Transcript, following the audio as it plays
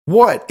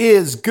What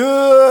is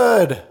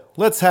good?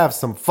 Let's have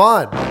some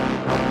fun.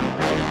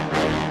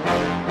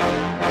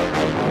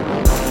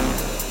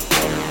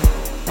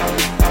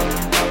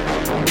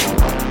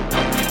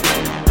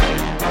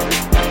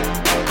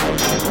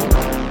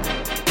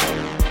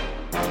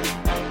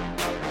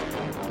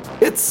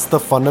 It's the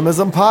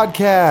Fundamism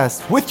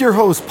Podcast with your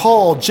host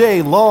Paul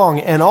J. Long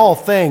and all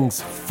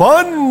things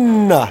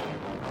fun.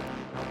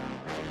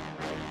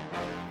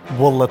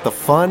 We'll let the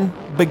fun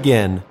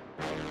begin.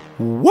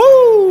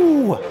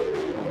 Woo!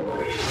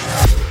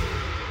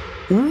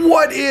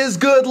 What is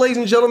good, ladies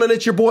and gentlemen?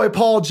 It's your boy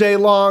Paul J.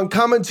 Long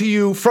coming to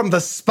you from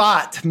the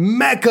spot,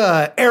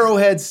 Mecca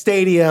Arrowhead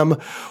Stadium,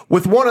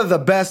 with one of the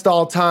best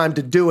all time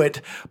to do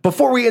it.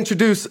 Before we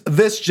introduce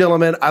this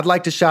gentleman, I'd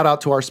like to shout out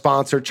to our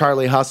sponsor,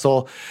 Charlie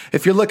Hustle.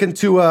 If you're looking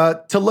to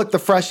look the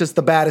freshest,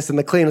 the baddest, and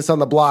the cleanest on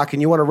the block,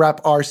 and you want to rep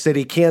our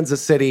city,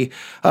 Kansas City,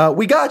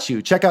 we got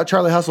you. Check out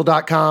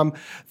charliehustle.com.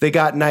 They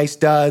got nice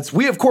duds.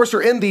 We, of course,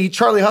 are in the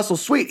Charlie Hustle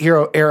suite here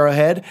at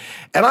Arrowhead,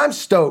 and I'm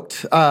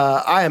stoked.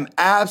 I am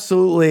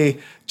absolutely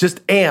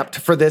just amped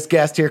for this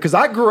guest here because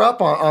I grew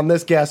up on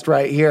this guest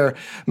right here,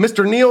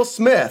 Mr. Neil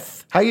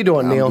Smith. How you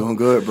doing, Neil? I'm doing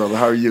good, brother.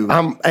 How are you?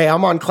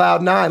 I'm on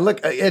cloud nine.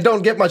 Look, it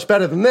don't get much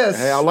better than this.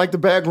 Hey, I like the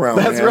background.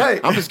 That's man. right.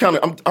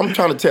 I'm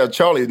trying to tell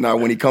Charlie now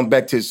when he comes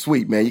back to his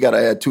suite, man. You got to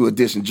add 2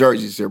 additional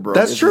jerseys here, bro.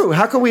 That's true.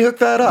 How can we hook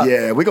that up?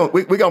 Yeah, we're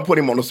gonna put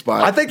him on the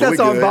spot. I think that's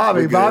on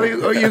Bobby. Bobby,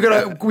 you're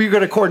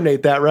gonna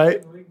coordinate that,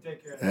 right?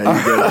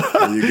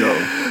 There you go.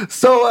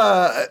 So,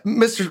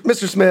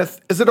 Mr. Smith,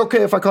 is it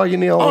okay if I call you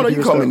Neil? Oh, no,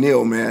 you call me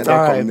Neil, man.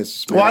 Don't call me Mr.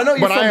 Smith. Well, I know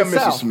you're but from I am the Mr.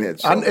 South.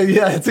 Smith. So.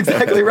 Yeah, that's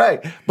exactly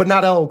right. But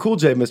not LL Cool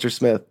J, Mr.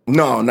 Smith.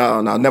 No.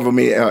 Never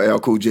made LL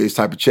Cool J's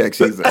type of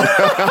checks either.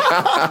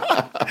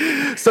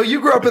 So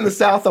you grew up in the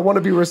South. I want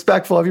to be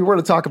respectful of you. We're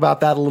going to talk about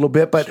that a little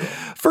bit. But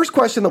first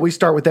question that we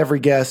start with every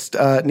guest,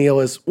 Neil,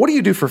 is what do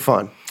you do for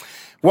fun?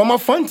 Well, my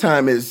fun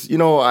time is,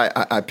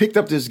 I picked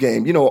up this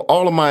game.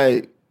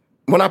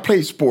 When I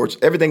played sports,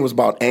 everything was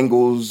about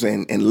angles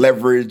and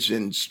leverage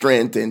and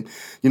strength and,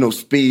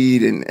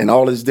 speed and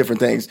all these different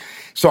things.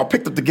 So I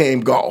picked up the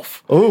game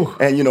golf. Oh.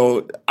 And,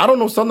 I don't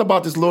know, something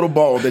about this little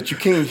ball that you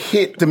can't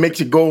hit to make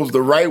it goes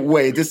the right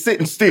way, just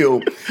sitting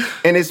still.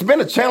 And it's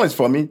been a challenge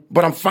for me,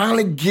 but I'm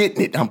finally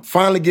getting it.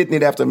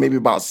 After maybe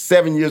about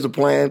 7 years of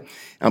playing.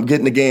 I'm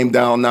getting the game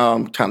down now.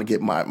 I'm trying to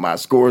get my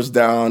scores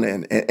down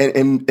and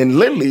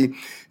literally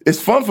it's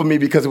fun for me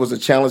because it was a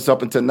challenge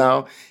up until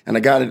now, and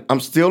I got it. I'm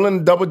still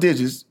in double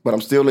digits, but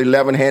I'm still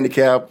 11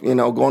 handicap,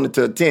 going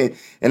into a 10,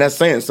 and that's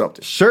saying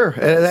something. Sure,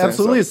 it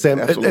absolutely is, Sam.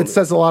 It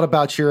says a lot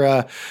about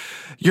your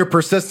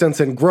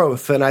persistence and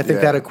growth, and I think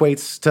that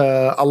equates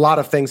to a lot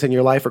of things in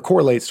your life, or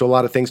correlates to a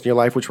lot of things in your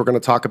life, which we're going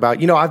to talk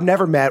about. I've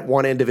never met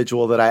one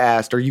individual that I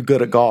asked, "Are you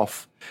good at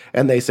golf?"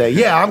 And they say,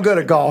 yeah, I'm good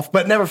at golf,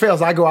 but never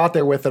fails. I go out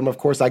there with them. Of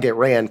course, I get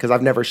ran because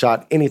I've never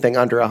shot anything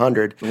under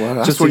 100. Well,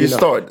 that's where you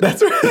start.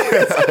 That's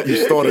right. You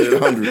started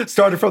at 100.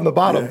 Started from the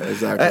bottom. Yeah,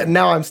 exactly.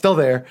 Now I'm still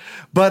there.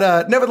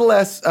 But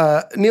nevertheless,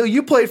 Neil,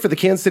 you played for the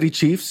Kansas City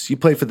Chiefs. You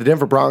played for the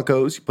Denver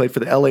Broncos. You played for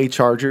the LA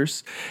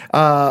Chargers.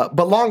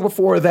 But long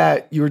before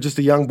that, you were just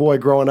a young boy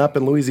growing up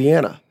in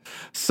Louisiana.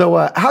 So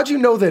how'd you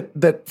know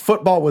that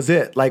football was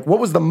it? Like, what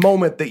was the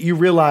moment that you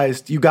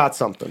realized you got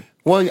something?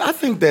 Well, I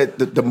think that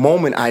the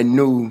moment I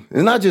knew,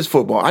 and not just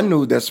football, I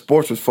knew that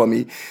sports was for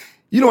me.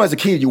 As a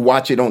kid, you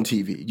watch it on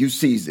TV. You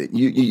see it.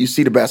 You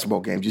see the basketball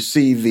games. You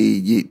see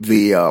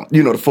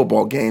the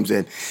football games,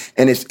 and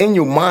it's in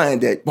your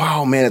mind that,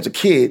 wow, man, as a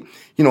kid,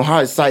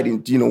 how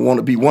exciting, want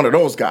to be one of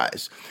those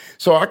guys.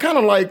 So I kind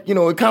of it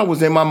kind of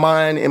was in my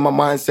mind, in my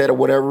mindset or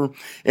whatever.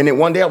 And then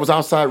one day I was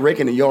outside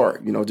raking the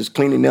yard, just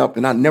cleaning up.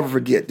 And I never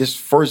forget this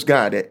first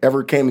guy that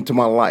ever came into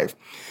my life,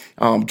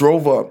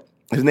 drove up.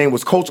 His name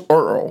was Coach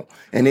Earl.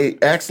 And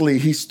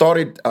he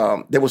started,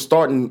 they were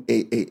starting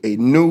a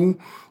new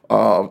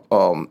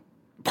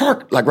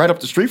park, like right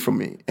up the street from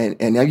me.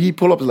 And he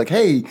pulled up and was like,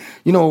 hey,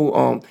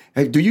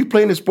 hey, do you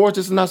play in the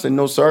sports? And I said,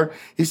 no, sir.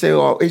 He said,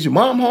 is your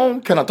mom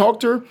home? Can I talk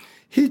to her?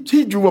 He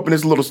drew up in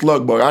this little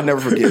slug bug. I'll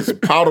never forget. It's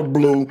powder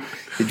blue.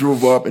 He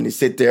drove up and he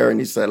sit there and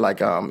he said,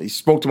 he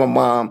spoke to my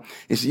mom.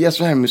 He said, yes,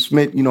 ma'am, Miss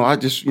Smith, I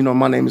just,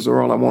 my name is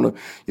Earl. I want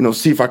to,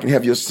 see if I can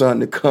have your son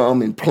to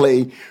come and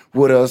play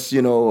with us,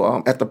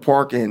 at the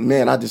park. And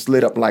man, I just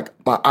lit up, like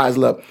my eyes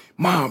lit up.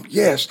 Mom,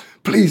 yes,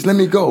 please let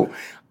me go.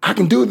 I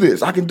can do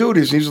this.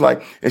 And she's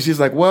like,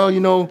 well,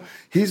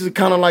 he's the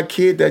kind of like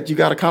kid that you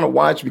got to kind of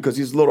watch because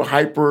he's a little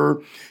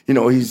hyper.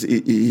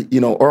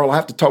 Earl, I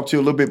have to talk to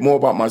you a little bit more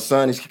about my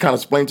son. He kind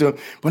of explained to him,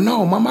 but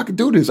no, Mom, I can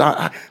do this.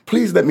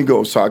 Please let me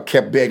go. So I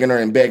kept begging her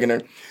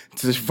until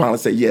she finally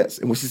said yes.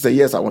 And when she said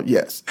yes, I went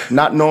yes.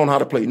 Not knowing how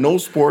to play no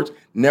sports,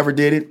 never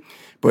did it,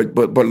 but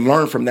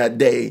learned from that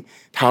day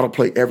how to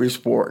play every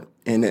sport.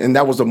 And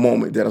that was a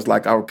moment that I was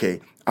like,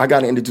 okay, I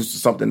got introduced to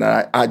something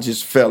that I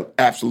just felt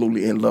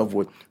absolutely in love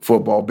with: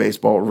 football,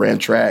 baseball, ran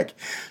track,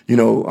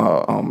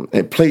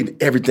 and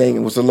played everything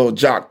and was a little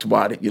jock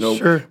about it,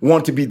 Sure.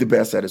 Wanted to be the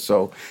best at it.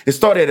 So it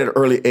started at an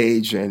early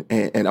age.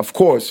 And of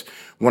course,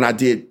 when I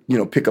did,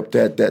 pick up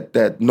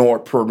that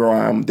Nord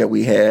program that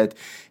we had.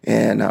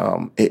 And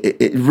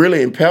it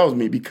really impels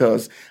me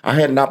because I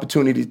had an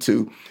opportunity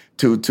to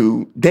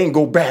then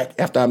go back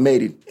after I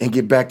made it and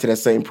get back to that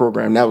same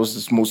program. That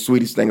was the most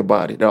sweetest thing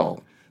about it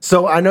all.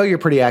 So I know you're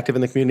pretty active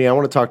in the community. I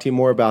want to talk to you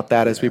more about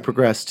that as we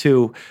progress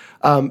too.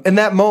 In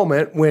that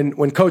moment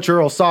when Coach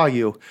Earl saw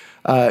you,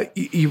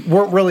 you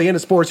weren't really into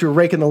sports. You were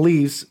raking the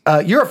leaves.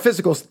 You're a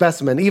physical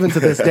specimen even to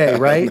this day,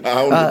 right?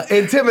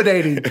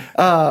 Intimidating.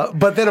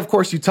 But then, of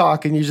course, you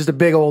talk and you're just a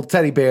big old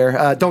teddy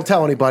bear. Don't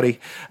tell anybody.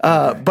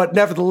 But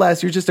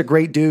nevertheless, you're just a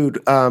great dude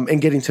in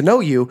getting to know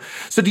you.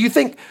 So do you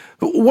think,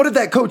 what did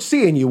that coach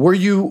see in you? Were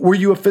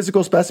you a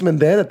physical specimen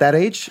then at that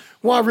age?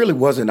 Well, I really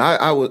wasn't.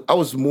 I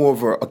was more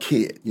of a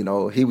kid.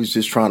 He was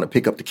just trying to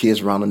pick up the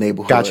kids around the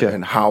neighborhood. Gotcha.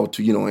 And how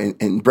to,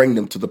 and bring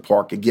them to the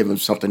park and give them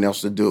something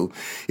else to do.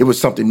 It was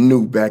something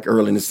new back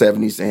early in the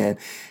 70s.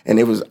 And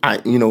it was,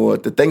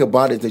 the thing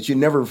about it is that you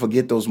never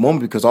forget those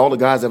moments because all the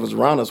guys that was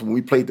around us when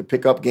we played the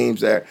pickup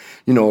games there,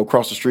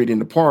 across the street in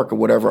the park or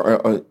whatever,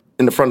 or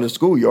in the front of the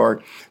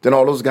schoolyard, then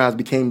all those guys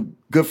became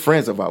good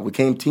friends of ours. We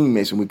became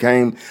teammates and we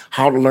came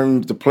how to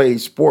learn to play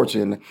sports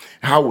and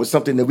how it was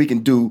something that we can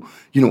do,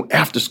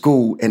 after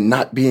school and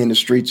not be in the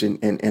streets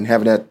and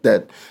have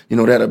that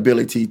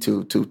ability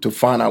to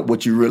find out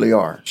what you really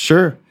are.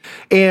 Sure.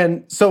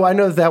 And so I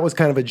know that was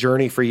kind of a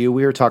journey for you.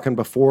 We were talking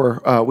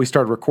before we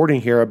started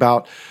recording here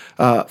about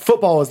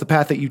football is the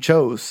path that you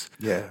chose.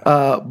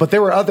 Yeah. But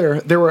there were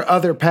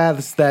other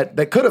paths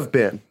that could have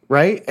been,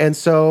 right? And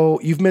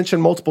so you've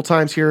mentioned multiple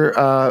times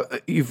here,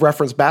 you've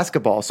referenced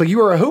basketball. So you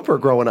were a hooper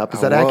growing up.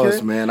 Is that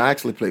accurate? Man. I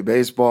actually played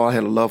baseball. I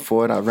had a love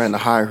for it. I ran the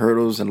high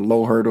hurdles and the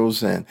low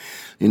hurdles, and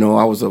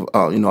I was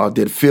I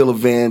did field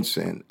events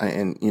and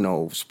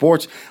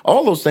sports.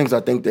 All those things I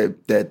think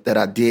that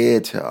I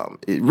did.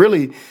 It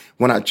really,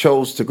 when I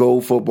chose to go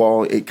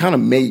football, it kind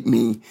of made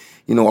me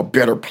a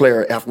better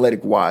player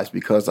athletic wise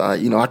because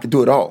I could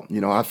do it all.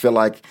 I feel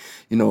like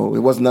it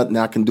wasn't nothing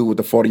I can do with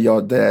the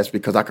 40-yard dash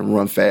because I can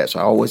run fast.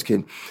 I always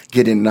can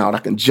get in and out. I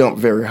can jump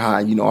very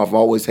high. I've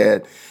always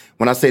had.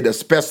 When I say the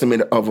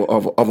specimen of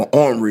an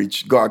arm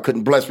reach, God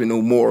couldn't bless me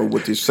no more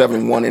with his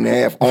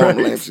 7'1.5" arm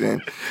lengths.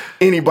 And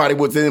anybody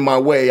was in my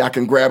way, I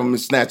can grab him and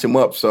snatch him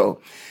up.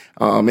 So,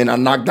 and I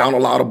knocked down a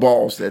lot of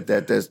balls that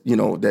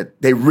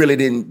they really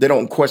didn't. They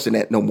don't question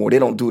that no more. They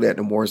don't do that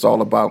no more. It's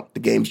all about the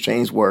game's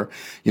changed where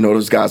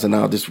those guys are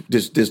now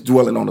just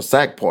dwelling on the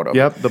sack part of it.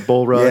 Yep, the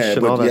bull rush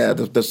and all that. Yeah,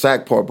 the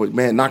sack part. But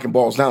man, knocking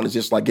balls down is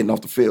just like getting off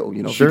the field.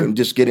 Sure. If you can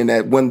just get in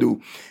that window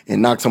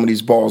and knock some of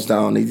these balls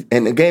down.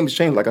 And the game has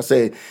changed. Like I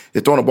said,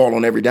 they're throwing the ball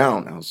on every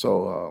down now.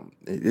 So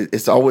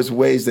it's always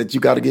ways that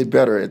you got to get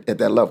better at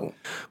that level.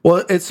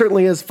 Well, it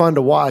certainly is fun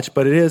to watch,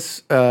 but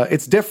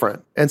it's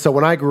different. And so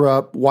when I grew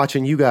up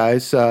watching you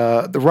guys,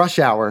 the rush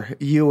hour,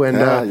 you and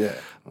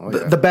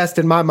the best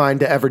in my mind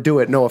to ever do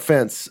it, no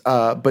offense.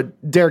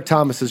 But Derrick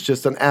Thomas is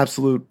just an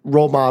absolute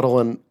role model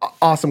and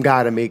awesome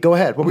guy to me. Go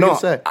ahead. What were you going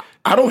to say?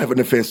 I don't have an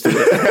offense to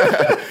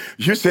that.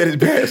 You said it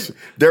best.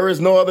 There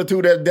is no other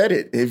two that did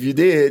it. If you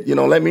did,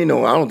 let me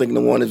know. I don't think no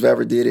one has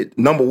ever did it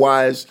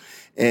number-wise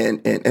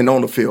and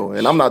on the field.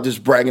 And I'm not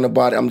just bragging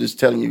about it. I'm just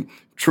telling you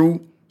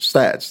true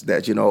stats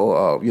that,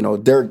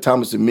 Derrick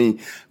Thomas and me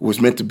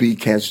was meant to be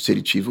Kansas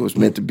City Chiefs. It was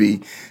meant to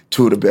be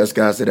two of the best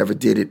guys that ever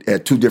did it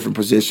at two different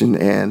positions.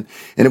 And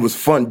it was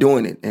fun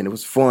doing it. And it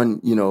was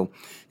fun,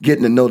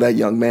 getting to know that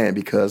young man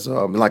because,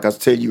 like I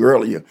said to you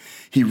earlier,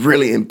 he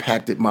really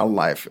impacted my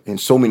life in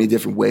so many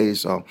different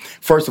ways.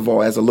 First of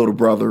all, as a little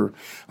brother.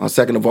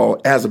 Second of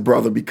all, as a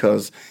brother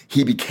because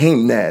he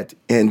became that.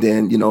 And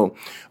then,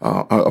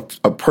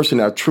 a person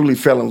that I truly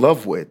fell in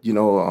love with,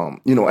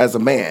 as a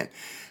man.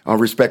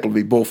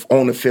 Respectively, both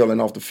on the field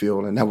and off the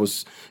field. And that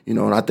was,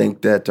 and I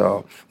think that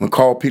when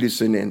Carl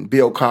Peterson and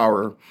Bill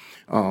Cowher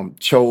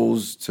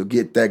chose to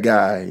get that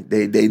guy,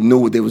 they knew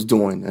what they was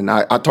doing. And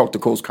I talked to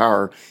Coach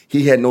Cowher.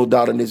 He had no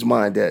doubt in his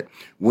mind that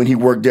when he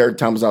worked Derrick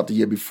Thomas out the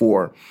year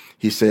before,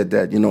 he said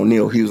that,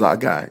 Neil, he was our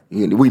guy.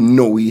 We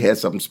know he had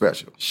something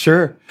special.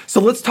 Sure.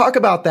 So let's talk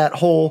about that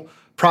whole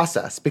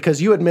process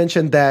because you had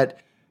mentioned that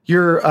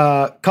you're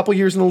a couple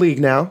years in the league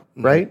now,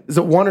 right? Is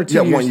it 1 or 2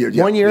 years? 1 year.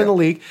 1 year in the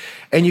league,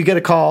 and you get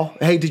a call.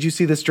 Hey, did you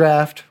see this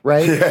draft?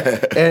 Right?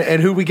 and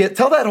who we get?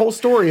 Tell that whole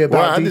story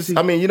about.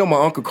 Well,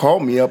 my uncle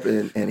called me up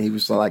and he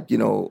was like,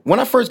 when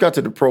I first got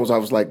to the pros, I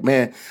was like,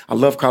 man, I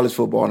love college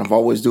football, and I've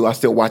always do. I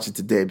still watch it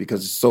today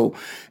because it's so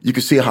you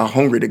can see how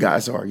hungry the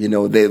guys are.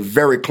 They're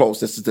very close.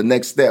 This is the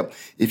next step.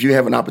 If you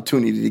have an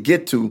opportunity to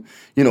get to,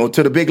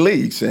 to the big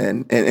leagues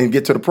and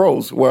get to the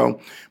pros.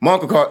 Well, my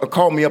uncle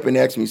called me up and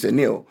asked me. He said,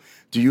 Neil,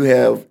 do you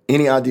have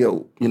any idea,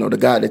 the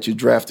guy that you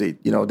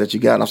drafted, that you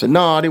got? And I said,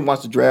 no, I didn't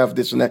watch the draft,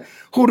 this and that.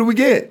 Who do we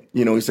get?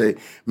 He said,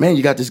 man,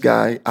 you got this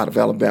guy out of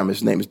Alabama.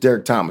 His name is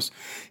Derrick Thomas.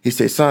 He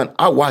said, son,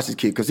 I watched this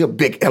kid because he's a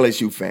big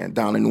LSU fan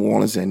down in New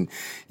Orleans. And,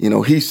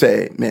 he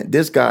said, man,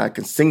 this guy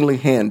can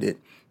single-handed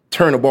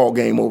turn the ball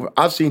game over.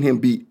 I've seen him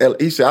beat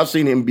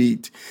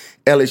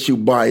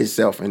LSU by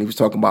itself, and he was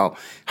talking about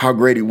how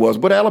great he was.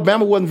 But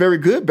Alabama wasn't very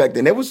good back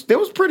then. They was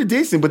pretty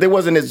decent, but they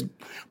wasn't as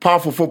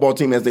powerful football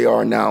team as they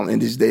are now in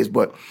these days.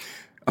 But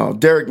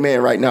Derrick,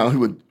 man, right now he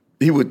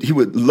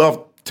would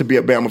love to be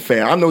a Bama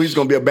fan. I know he's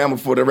going to be a Bama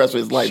for the rest of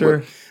his life.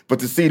 Sure. But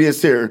to see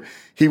this here,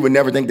 he would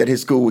never think that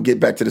his school would get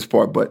back to this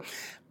part. But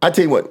I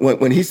tell you what,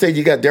 when he said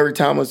you got Derrick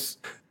Thomas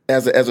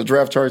as a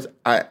draft choice,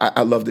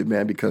 I loved it,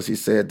 man, because he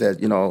said that,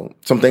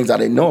 some things I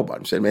didn't know about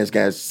him. He said, man, this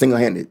guy's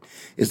single-handed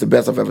is the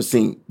best I've ever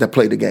seen that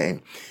played the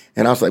game.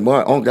 And I was like,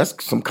 well,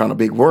 that's some kind of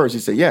big words. He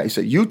said, yeah. He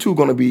said, you two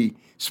going to be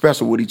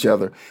special with each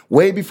other.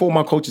 Way before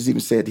my coaches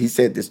even said, he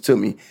said this to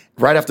me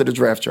right after the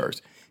draft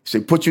charts. He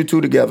said, put you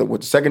two together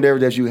with the secondary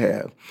that you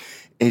have.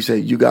 And he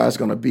said, you guys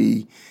going to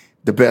be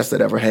the best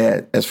that ever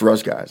had as for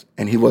us guys.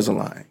 And he wasn't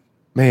lying.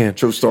 Man.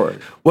 True story.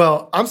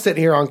 Well, I'm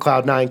sitting here on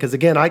cloud nine because,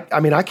 again,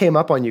 I came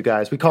up on you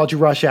guys. We called you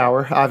Rush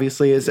Hour,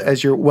 obviously,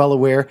 as you're well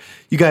aware.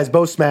 You guys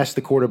both smashed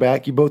the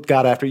quarterback. You both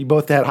got after. You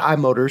both had high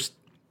motors.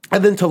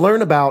 And then to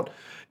learn about,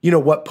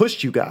 what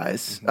pushed you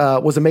guys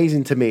was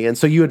amazing to me. And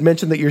so you had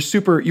mentioned that you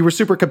were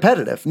super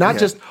competitive, not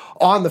just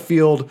on the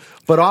field,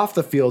 but off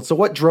the field. So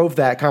what drove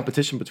that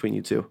competition between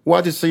you two? Well,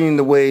 I just seen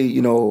the way,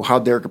 how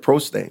Derrick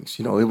approached things.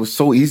 It was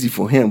so easy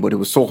for him, but it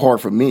was so hard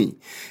for me.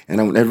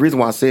 And the reason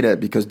why I say that,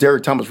 because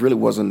Derrick Thomas really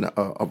wasn't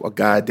a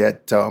guy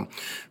that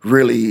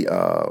really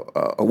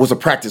was a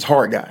practice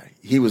hard guy.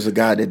 He was a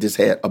guy that just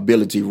had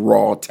ability,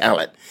 raw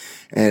talent.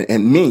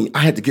 And me, I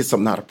had to get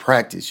something out of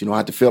practice. I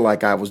had to feel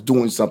like I was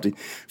doing something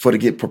to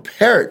get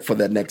prepared for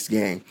that next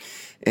game.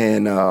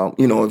 And,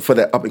 for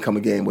that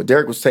up-and-coming game. But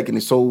Derrick was taking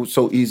it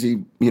so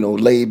easy,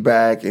 laid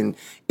back and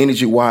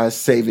energy-wise,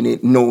 saving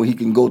it, knowing he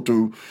can go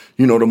through,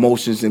 the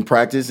motions in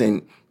practice,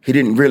 and he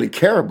didn't really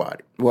care about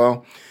it.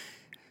 Well,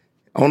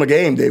 on a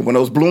game day, when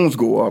those balloons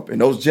go up and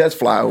those jets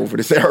fly over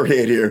this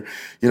arrowhead here,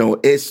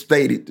 it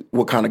stated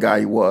what kind of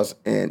guy he was.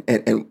 And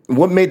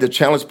what made the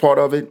challenge part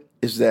of it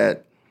is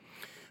that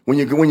when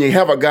you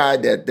have a guy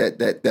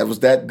that was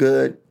that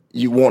good,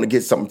 you want to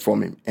get something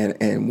from him.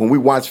 And when we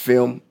watch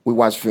film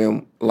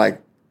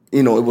like,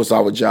 it was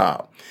our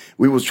job.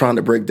 We was trying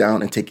to break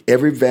down and take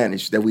every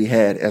advantage that we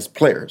had as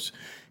players,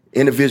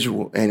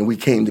 individual, and we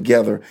came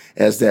together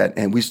as that,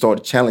 and we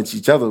started challenging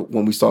each other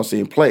when we started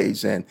seeing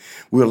plays, and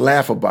we'll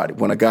laugh about it.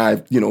 When a guy,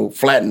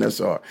 flatten us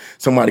or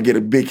somebody get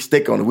a big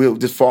stick on it, we'll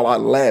just fall out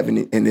and laugh,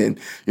 and then,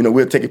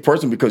 we'll take it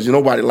personal because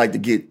nobody like to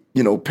get,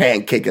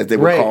 pancake as they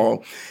would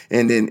call,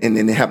 and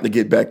then they have to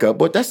get back up.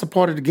 But that's a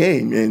part of the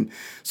game, and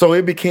so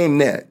it became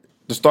that.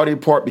 The starting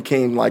part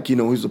became like, he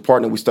was a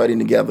partner, we studied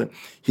together.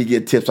 He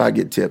get tips, I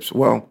get tips.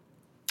 Well,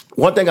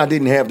 one thing I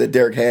didn't have that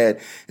Derrick had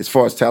as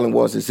far as talent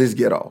is his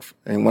get off.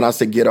 And when I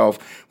say get off,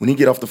 when he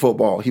get off the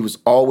football, he was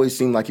always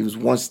seemed like he was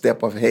one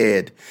step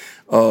ahead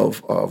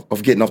of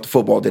getting off the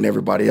football than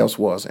everybody else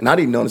was. And I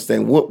didn't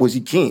understand what was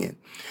he keying.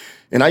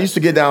 And I used to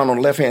get down on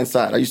the left-hand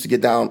side. I used to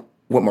get down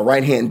with my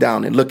right hand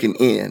down and looking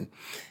in,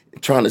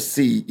 trying to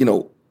see,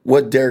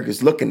 what Derrick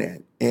is looking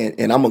at.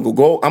 And I'm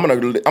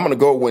gonna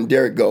go when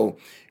Derrick go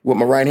with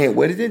my right hand.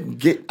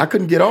 I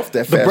couldn't get off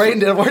that fast. The brain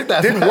didn't work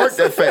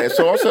that fast.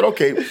 So I said,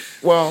 okay,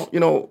 well,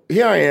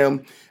 here I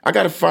am. I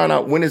got to find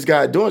out when this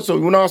guy doing. So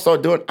when I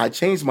started doing, I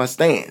changed my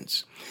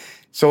stance.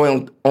 So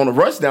on the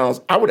rush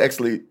downs, I would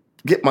actually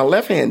get my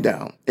left hand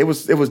down. It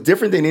was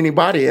different than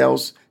anybody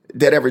else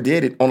that ever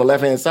did it on the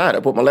left hand side. I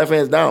put my left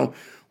hands down.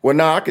 Well,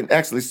 now I can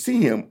actually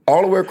see him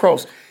all the way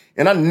across.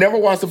 And I never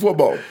watched the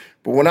football.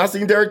 But when I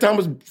seen Derrick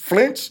Thomas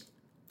flinch,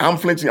 I'm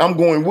flinching. I'm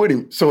going with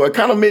him. So it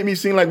kind of made me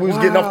seem like we was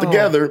getting off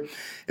together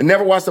and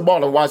never watched the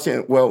ball and watched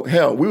him. Well,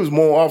 hell, we was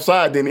more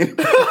offside than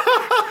anybody.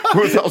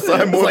 We was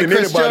outside more than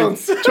anybody,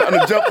 trying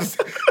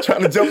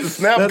to jump the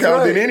snap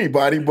count than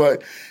anybody.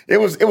 But it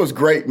was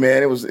great,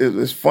 man. It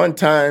was fun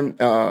time.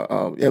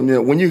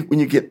 When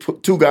you get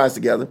two guys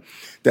together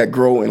that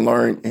grow and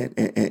learn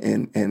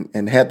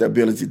and have the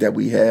ability that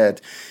we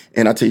had.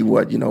 And I tell you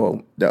what,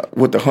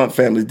 what the Hunt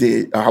family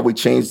did, how we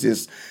changed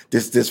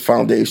this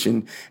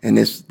foundation and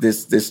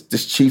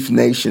this chief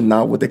nation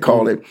now, what they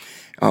call it,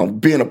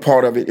 being a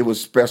part of it, it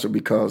was special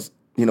because,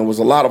 it was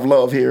a lot of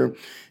love here.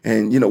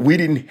 And, we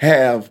didn't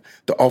have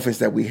the offense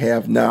that we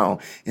have now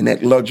and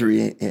that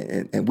luxury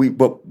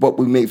but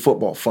we made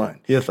football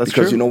fun. Yes, that's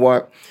because true. You know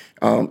what?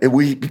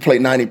 We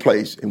played 90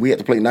 plays and we had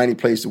to play 90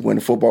 plays to win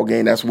the football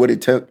game. That's what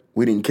it took.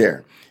 We didn't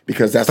care.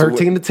 Because that's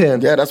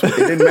 13-10. Yeah, that's what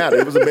it didn't matter.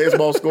 It was a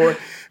baseball score.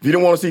 If you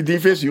don't want to see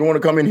defense, you don't want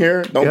to come in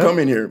here, don't come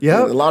in here.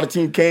 Yeah. A lot of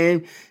teams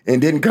came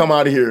and didn't come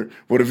out of here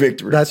with a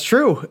victory. That's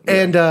true.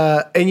 Yeah. And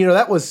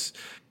that was,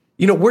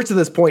 we're to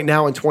this point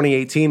now in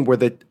 2018 where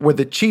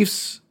the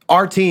Chiefs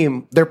our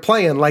team, they're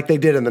playing like they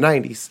did in the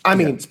 90s. I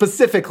mean,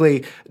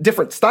 specifically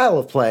different style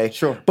of play.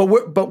 Sure. But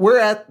we're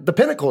at the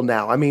pinnacle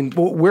now. I mean,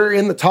 we're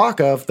in the talk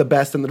of the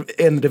best in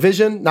the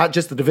division, not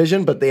just the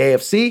division, but the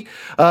AFC,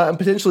 and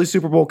potentially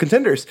Super Bowl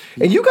contenders.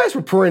 And you guys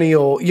were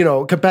perennial,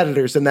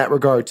 competitors in that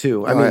regard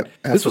too. I mean,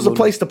 this was a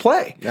place to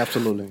play.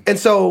 Absolutely. And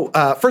so,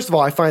 first of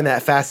all, I find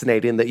that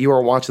fascinating that you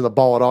were watching the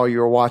ball at all. You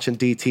were watching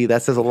DT.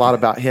 That says a lot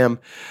about him.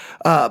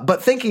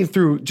 But thinking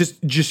through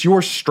just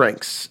your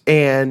strengths,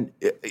 and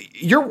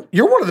you're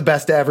one of the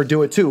best to ever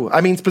do it too.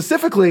 I mean,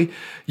 specifically,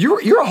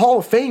 you're a Hall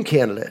of Fame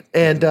candidate,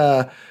 and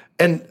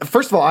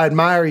first of all, I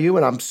admire you,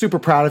 and I'm super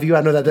proud of you.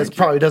 I know that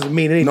probably doesn't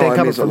mean anything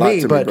coming from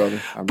me,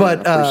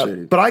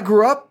 but I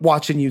grew up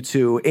watching you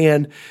two,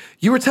 and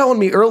you were telling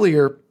me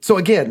earlier. So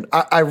again,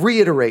 I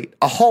reiterate,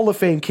 a Hall of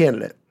Fame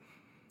candidate.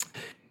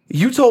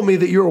 You told me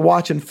that you were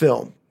watching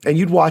film. And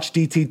you'd watch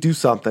DT do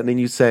something, and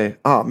you'd say,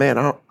 "Oh man,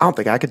 I don't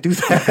think I could do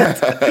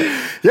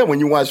that." Yeah, when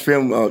you watch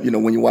film,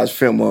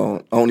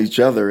 on each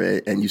other,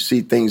 and you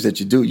see things that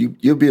you do,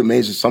 you'll be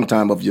amazed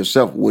sometimes of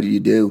yourself. What do you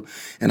do,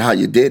 and how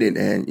you did it,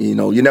 and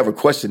you never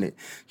question it.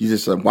 You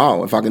just say,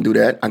 "Wow, if I can do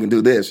that, I can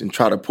do this," and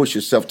try to push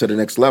yourself to the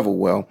next level.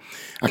 Well,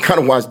 I kind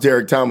of watched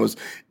Derrick Thomas.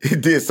 He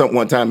did something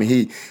one time, and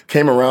he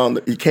came around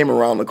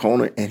the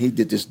corner, and he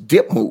did this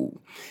dip move.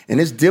 And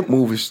his dip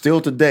move is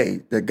still today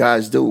that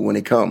guys do when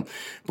they come.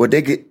 But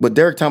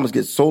Derrick Thomas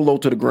gets so low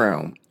to the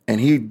ground, and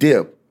he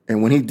dip.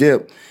 And when he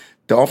dip,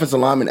 the offensive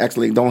lineman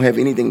actually don't have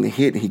anything to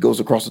hit, and he goes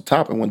across the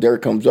top. And when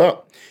Derrick comes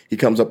up, he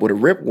comes up with a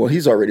rip. Well,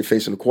 he's already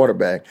facing the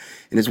quarterback.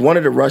 And it's one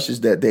of the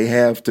rushes that they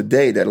have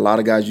today that a lot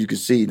of guys you can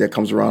see that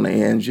comes around the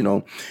ends.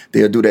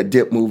 They'll do that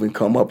dip move and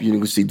come up. You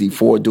can see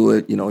D4 do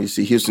it. You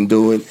see Houston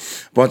do it.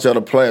 A bunch of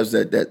other players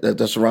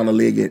that's around the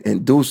league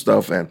and do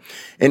stuff. And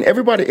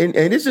everybody, and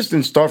it just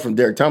didn't start from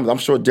Derrick Thomas. I'm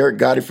sure Derrick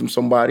got it from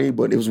somebody,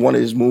 but it was one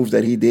of his moves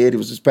that he did. It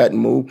was his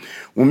patent move.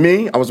 With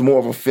me, I was more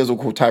of a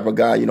physical type of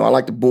guy. I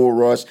like the bull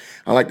rush.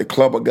 I like the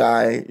clubber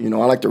guy. I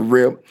like the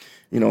rip.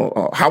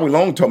 Howie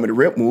Long told me the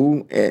rip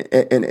move,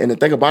 and the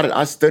thing about it,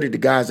 I studied the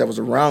guys that was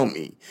around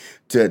me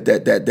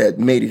that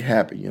made it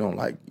happen.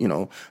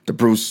 The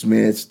Bruce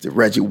Smiths, the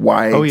Reggie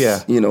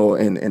Whites,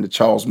 and the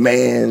Charles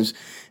Manns,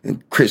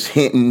 and Chris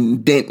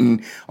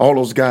Denton, all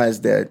those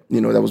guys that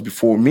that was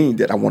before me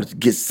that I wanted to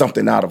get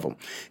something out of them.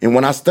 And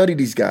when I studied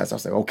these guys, I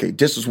was like, okay,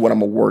 this is what I'm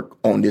gonna work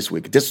on this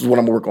week. This is what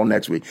I'm gonna work on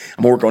next week.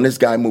 I'm gonna work on this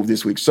guy move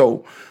this week.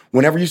 So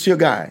whenever you see a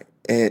guy,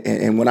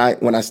 and when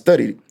I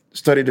studied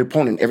the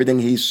opponent, everything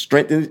he's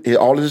strengthened,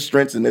 all of his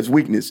strengths and his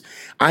weakness.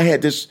 I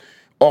had this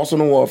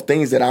arsenal of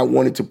things that I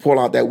wanted to pull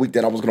out that week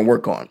that I was going to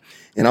work on.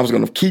 And I was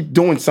going to keep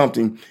doing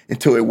something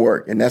until it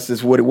worked. And that's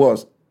just what it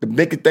was. The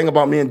big thing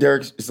about me and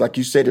Derrick is, like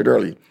you said it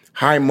earlier,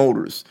 high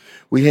motors.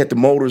 We had the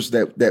motors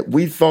that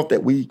we thought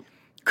that we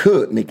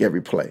could make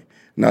every play.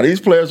 Now, these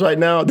players right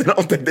now, they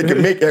don't think they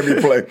can make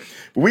every play.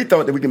 But we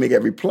thought that we could make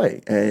every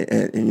play.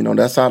 And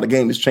that's how the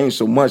game has changed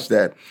so much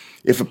that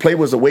if a play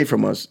was away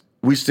from us,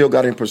 we still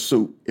got in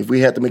pursuit. If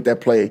we had to make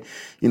that play,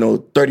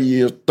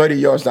 30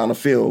 yards down the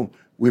field,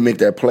 we make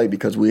that play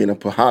because we're in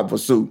a hot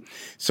pursuit.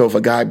 So if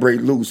a guy break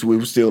loose, we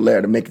were still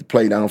there to make the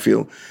play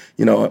downfield.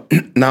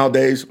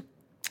 Nowadays,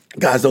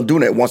 guys don't do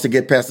that. Once they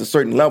get past a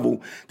certain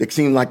level, they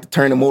seem like to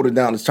turn the motor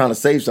down and trying to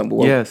save something.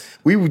 Well,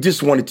 we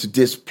just wanted to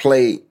just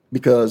play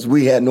because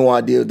we had no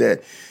idea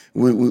that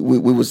we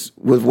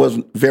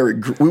wasn't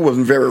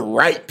very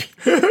ripe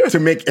to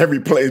make every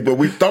play, but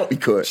we thought we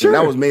could. Sure. And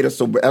that's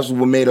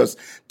what made us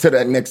to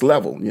that next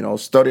level.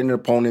 Studying the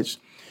opponents,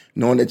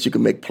 knowing that you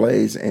can make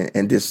plays,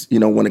 and just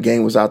when the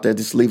game was out there,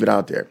 just leave it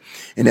out there.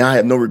 And I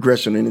have no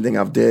regression on anything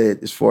I've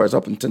did as far as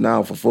up until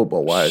now for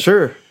football wise.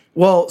 Sure.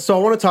 Well, so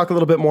I want to talk a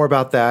little bit more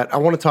about that. I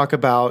want to talk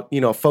about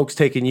folks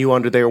taking you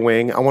under their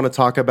wing. I want to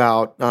talk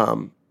about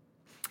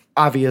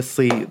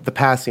obviously the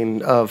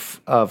passing of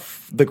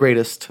the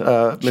greatest,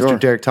 Mr.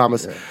 Derrick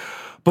Thomas. Yeah.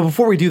 But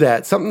before we do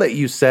that, something that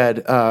you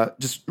said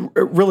just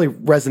really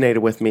resonated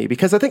with me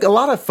because I think a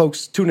lot of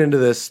folks tune into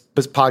this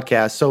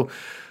podcast. So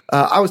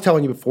I was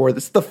telling you before,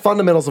 this is the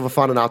fundamentals of a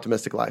fun and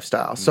optimistic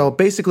lifestyle. Mm-hmm. So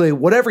basically,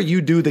 whatever you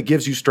do that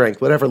gives you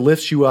strength, whatever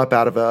lifts you up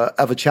out of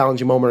a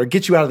challenging moment or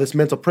gets you out of this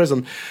mental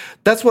prison,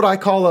 that's what I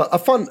call a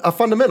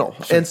fundamental.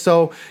 Sure. And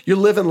so you're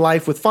living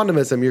life with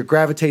fundamentalism. You're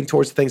gravitating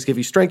towards things that give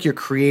you strength. You're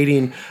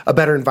creating a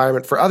better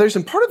environment for others.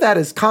 And part of that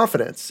is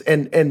confidence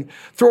and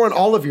throwing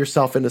all of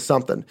yourself into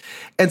something.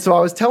 And so I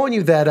was telling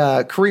you that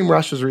Kareem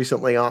Rush was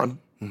recently on.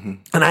 Mm-hmm.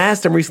 And I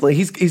asked him recently,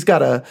 he's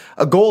got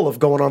a goal of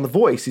going on The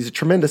Voice. He's a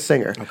tremendous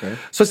singer. Okay.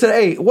 So I said,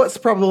 hey, what's the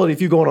probability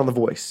of you going on The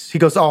Voice? He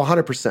goes,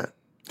 100%.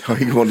 Oh,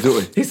 you want to do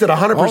it? He said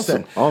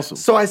 100%. Awesome.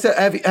 So I said,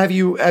 have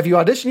you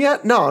auditioned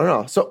yet?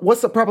 No. So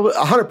what's the probability?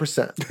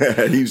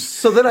 100%.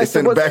 So then I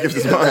said, back of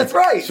his mind. That's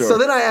right. Sure. So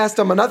then I asked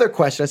him another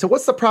question. I said,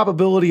 what's the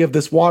probability of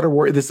this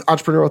this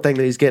entrepreneurial thing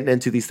that he's getting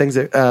into, these things,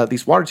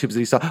 these water tubes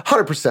that he saw?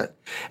 100%.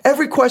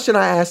 Every question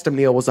I asked him,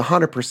 Neil, was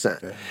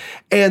 100%. Okay.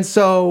 And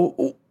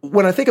so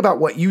when I think about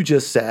what you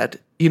just said,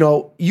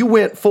 you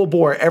went full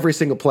bore every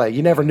single play.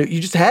 You never knew.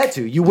 You just had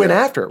to. You went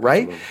after it,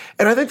 right? Absolutely.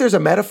 And I think there's a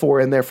metaphor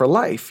in there for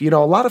life. A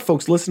lot of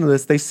folks listen to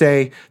this, they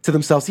say to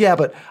themselves, yeah,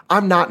 but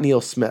I'm not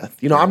Neil Smith.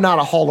 I'm not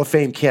a Hall of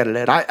Fame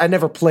candidate. I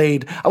never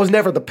played. I was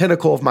never the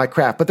pinnacle of my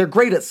craft, but they're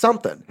great at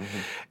something. Mm-hmm.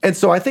 And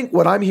so I think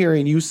what I'm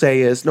hearing you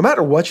say is no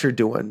matter what you're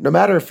doing, no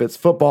matter if it's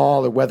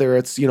football or whether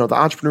it's, the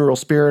entrepreneurial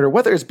spirit or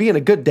whether it's being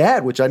a good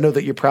dad, which I know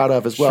that you're proud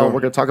of as well. Sure. We're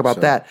going to talk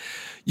about that.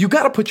 You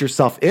got to put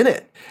yourself in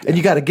it and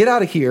you got to get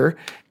out of here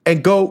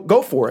and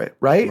go for it,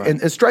 right?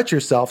 And stretch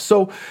yourself.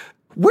 So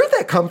where'd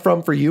that come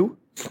from for you?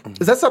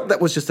 Is that something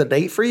that was just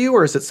innate for you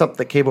or is it something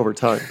that came over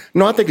time?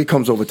 No, I think it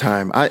comes over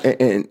time.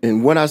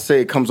 And when I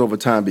say it comes over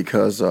time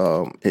because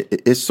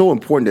it's so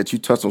important that you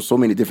touch on so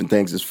many different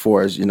things as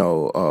far as,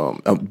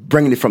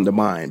 bringing it from the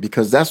mind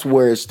because that's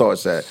where it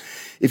starts at.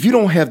 If you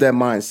don't have that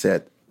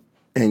mindset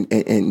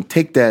and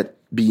take that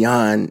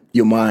beyond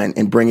your mind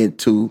and bring it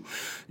to,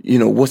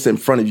 what's in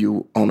front of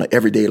you on an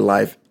everyday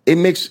life, it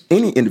makes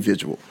any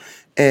individual.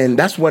 And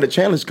that's where the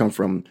challenge comes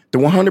from. The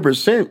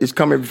 100% is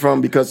coming from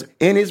because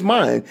in his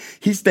mind,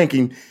 he's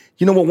thinking,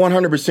 you know what,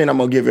 100% I'm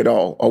going to give it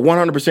all, or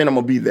 100% I'm going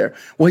to be there.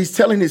 Well, he's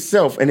telling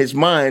himself and his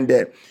mind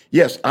that,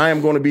 yes, I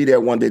am going to be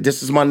there one day.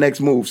 This is my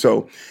next move.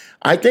 So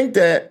I think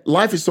that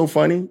life is so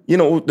funny.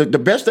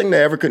 The best thing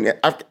that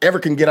I ever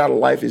can get out of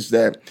life is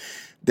that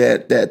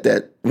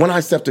when I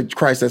accepted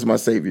Christ as my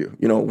Savior,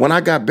 when I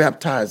got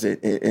baptized,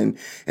 and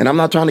I'm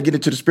not trying to get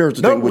into the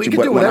spiritual thing with you,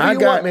 but when I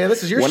got, man,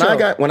 this is your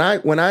show.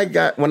 When I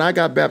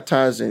got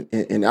baptized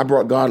and I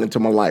brought God into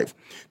my life,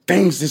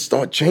 things just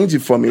started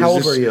changing for me. How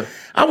old were you?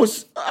 I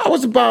was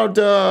about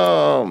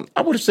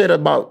I would have said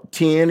about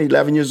 10,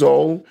 11 years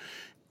old.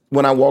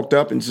 When I walked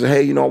up and said,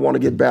 hey, I want to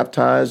get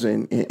baptized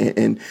in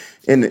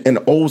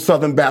the old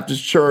Southern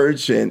Baptist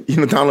church and,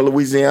 down in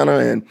Louisiana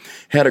and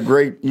had a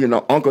great,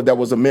 uncle that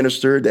was a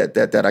minister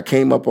that I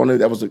came up on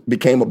it,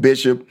 became a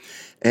bishop.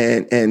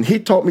 And he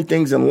taught me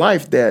things in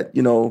life that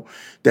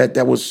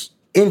was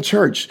in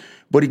church,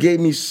 but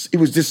it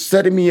was just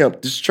setting me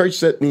up. This church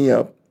set me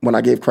up when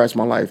I gave Christ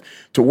my life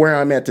to where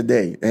I'm at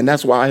today. And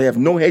that's why I have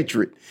no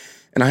hatred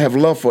and I have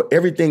love for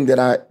everything that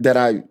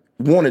I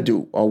want to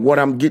do or what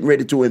I'm getting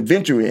ready to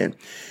adventure in.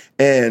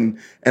 And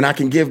I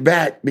can give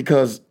back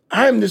because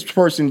I'm this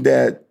person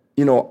that,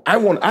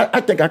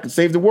 I think I can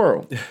save the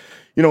world.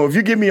 If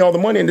you give me all the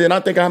money, and then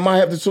I think I might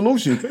have the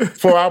solution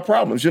for our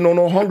problems.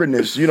 No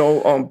hungerness.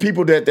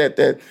 People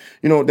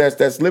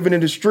that's living in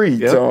the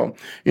streets.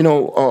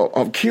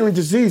 Yep. Curing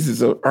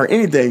diseases or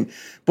anything.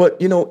 But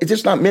it's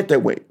just not meant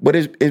that way. But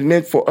it's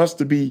meant for us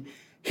to be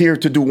here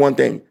to do one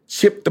thing: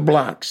 chip the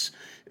blocks.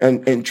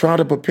 And try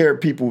to prepare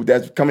people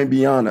that's coming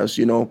beyond us,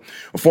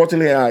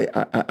 Unfortunately,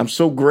 I'm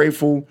so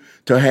grateful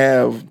to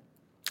have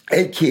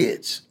 8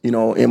 kids,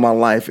 in my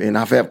life. And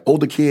I've had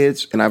older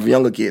kids and I have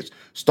younger kids.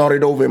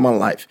 Started over in my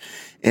life.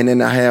 And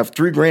then I have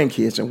 3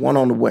 grandkids and 1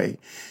 on the way.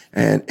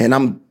 And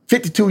I'm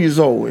 52 years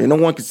old. And no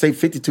one can say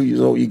 52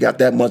 years old, you got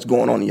that much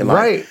going on in your life.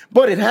 Right.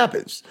 But it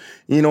happens,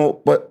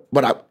 But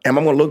am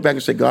I going to look back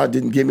and say, God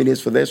didn't give me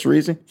this for this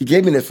reason? He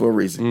gave me this for a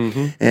reason.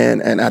 Mm-hmm.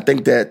 And I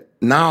think that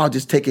now I'll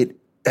just take it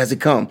as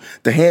it come.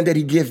 The hand that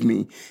he gives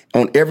me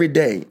on every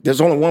day. There's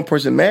only one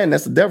person mad, and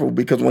that's the devil.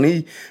 Because when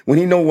I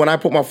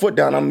put my foot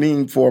down, I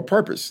mean for a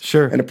purpose.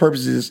 Sure. And the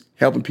purpose is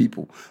helping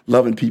people,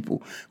 loving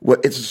people. Well,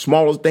 it's the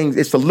smallest things.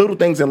 It's the little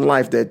things in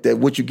life that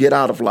what you get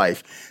out of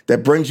life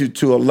that brings you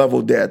to a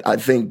level that I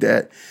think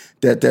that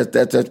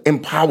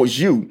empowers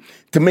you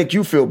to make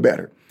you feel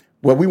better.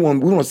 Well, we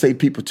want to save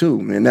people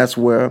too, and that's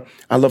where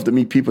I love to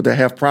meet people that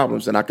have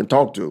problems and I can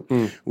talk to.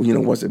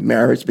 Was it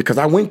marriage? Because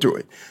I went through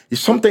it.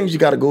 There's some things you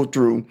got to go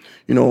through,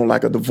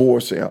 like a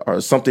divorce or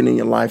something in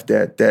your life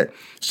that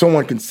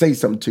someone can say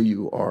something to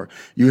you, or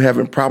you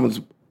having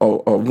problems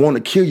or want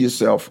to kill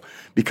yourself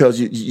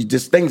because you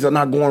just things are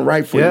not going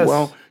right for you.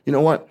 Well, you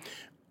know what?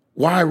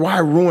 Why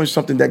ruin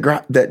something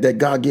that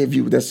God gave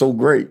you that's so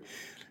great?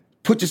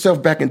 Put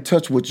yourself back in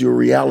touch with your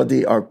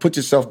reality, or put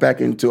yourself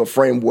back into a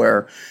frame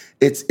where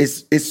it's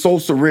so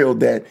surreal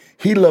that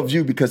he loves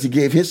you because he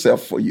gave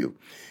himself for you.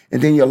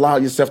 And then you allow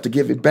yourself to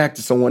give it back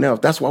to someone else.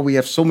 That's why we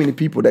have so many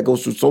people that go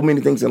through so many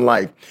things in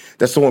life.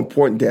 That's so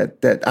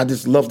important that I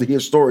just love to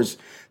hear stories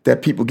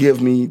that people give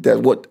me,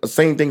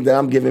 same thing that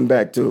I'm giving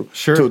back to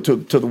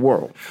the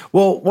world.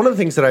 Well, one of the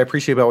things that I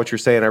appreciate about what you're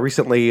saying, I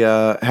recently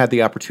had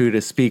the opportunity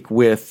to speak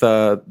with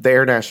the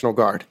Air National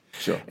Guard.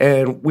 Sure.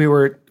 And we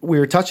were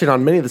touching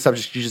on many of the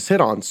subjects you just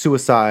hit on: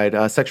 suicide,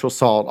 sexual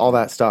assault, all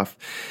that stuff.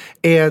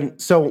 And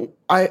so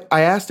I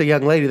asked a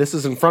young lady, this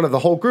is in front of the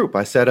whole group,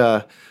 I said,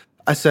 what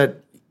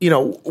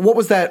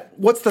was that?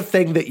 What's the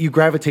thing that you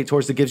gravitate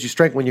towards that gives you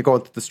strength when you're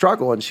going through the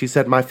struggle? And she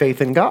said, my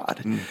faith in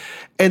God.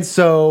 And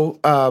so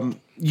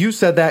you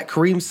said that,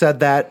 Kareem said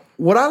that.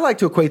 What I like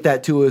to equate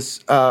that to is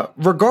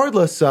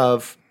regardless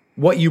of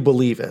what you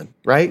believe in,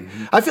 right?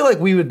 I feel like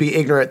we would be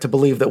ignorant to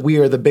believe that we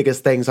are the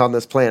biggest things on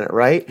this planet,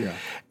 right? Yeah.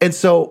 And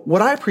so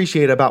what I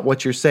appreciate about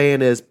what you're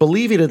saying is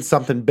believing in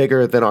something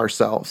bigger than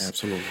ourselves.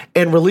 Absolutely.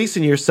 And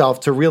releasing yourself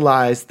to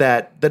realize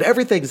that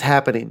everything's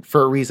happening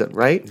for a reason,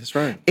 right? That's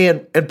right.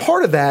 And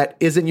part of that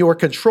is in your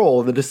control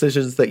and the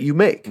decisions that you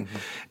make.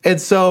 And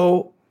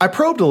so I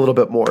probed a little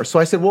bit more. So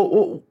I said,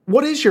 well,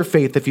 what is your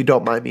faith, if you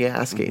don't mind me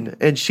asking?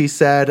 And she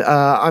said,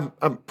 I'm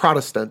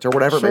Protestant or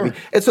whatever it may be.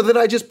 And so then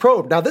I just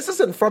probed. Now, this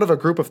is in front of a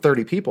group of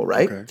 30 people,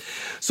 right? Okay.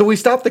 So we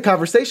stopped the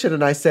conversation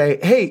and I say,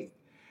 hey,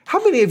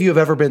 how many of you have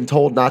ever been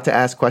told not to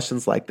ask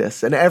questions like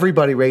this? And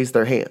everybody raised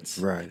their hands.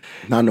 Right.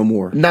 Not no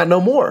more. Not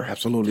no more.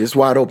 Absolutely. It's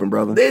wide open,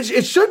 brother.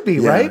 It should be,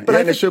 right?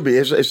 But it should be.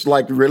 It's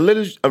like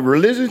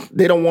religion.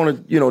 They don't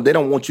want to, they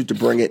don't want you to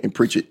bring it and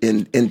preach it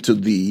into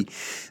the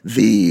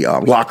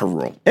locker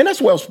room. And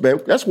that's well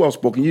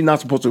spoken. You're not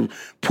supposed to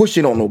push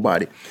it on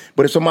nobody.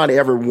 But if somebody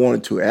ever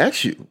wanted to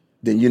ask you,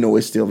 then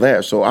it's still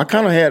there. So I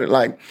kind of had it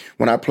like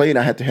when I played,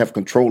 I had to have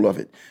control of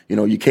it.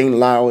 You can't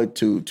allow it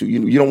to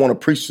you don't want to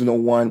preach to no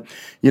one,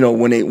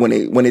 when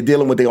they're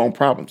dealing with their own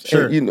problems.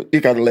 Sure. And, you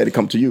got to let it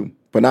come to you.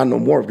 But not no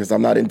more because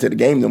I'm not into the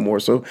game no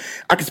more. So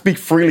I can speak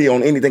freely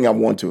on anything I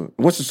want to.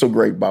 What's so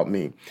great about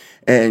me?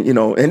 And,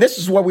 and this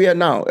is what we are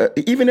now.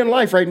 Even in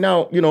life right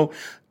now,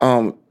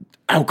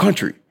 our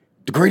country,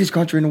 the greatest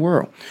country in the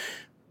world.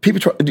 People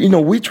try,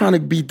 we're trying to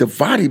be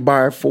divided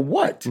by it for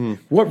what?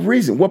 What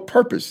reason? What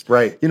purpose?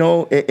 Right.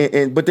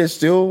 But there's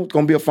still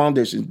going to be a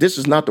foundation. This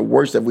is not the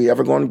worst that we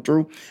ever gone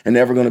through and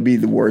never going to be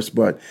the worst.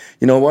 But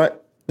you know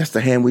what? That's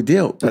the hand we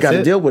dealt. We got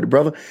to deal with it,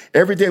 brother.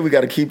 Every day we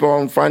got to keep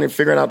on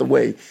figuring out the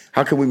way.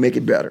 How can we make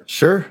it better?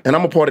 Sure. And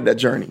I'm a part of that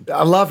journey.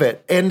 I love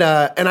it. And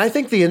I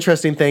think the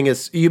interesting thing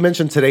is you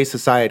mentioned today's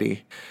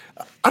society.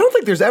 I don't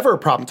think there's ever a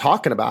problem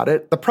talking about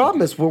it. The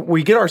problem is when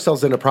we get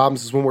ourselves into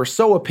problems is when we're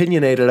so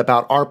opinionated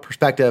about our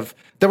perspective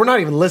that we're not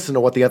even listening to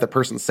what the other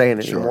person's saying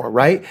anymore,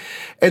 right?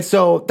 And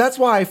so that's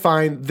why I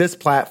find this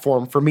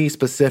platform for me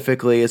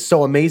specifically is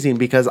so amazing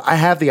because I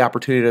have the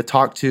opportunity to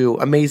talk to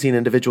amazing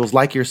individuals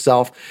like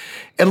yourself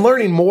and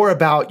learning more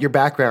about your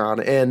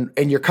background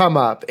and your come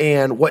up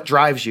and what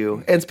drives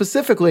you, and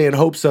specifically in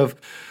hopes of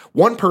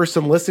one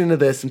person listening to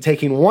this and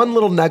taking one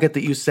little nugget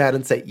that you said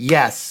and say,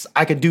 yes,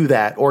 I could do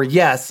that, or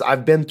yes,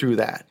 I've been through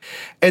that.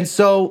 And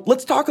so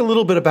let's talk a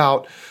little bit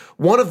about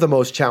one of the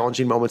most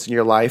challenging moments in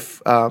your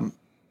life,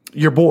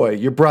 your boy,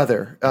 your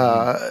brother,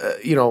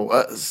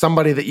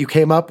 somebody that you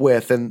came up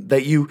with and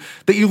that you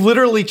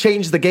literally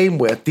changed the game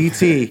with,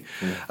 DT.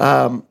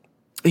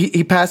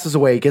 He passes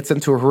away, gets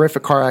into a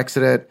horrific car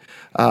accident.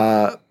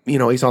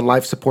 He's on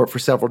life support for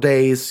several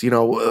days.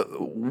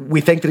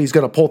 We think that he's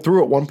going to pull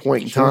through at one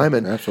point in time.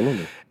 And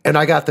absolutely. And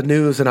I got the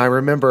news, and I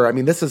remember,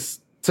 this is,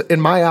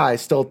 in my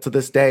eyes, still to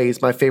this day, he's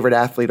my favorite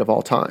athlete of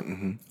all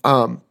time.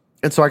 And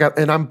so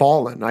I'm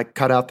bawling. I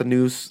cut out the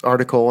news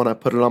article and I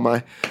put it on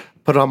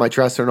my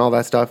dresser and all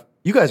that stuff.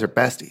 You guys are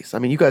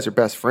besties. You guys are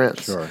best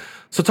friends. Sure.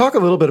 So talk a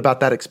little bit about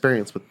that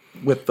experience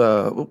with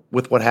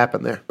what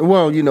happened there.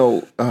 Well,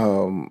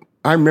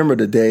 I remember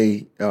the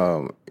day,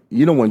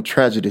 when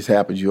tragedies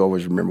happen, you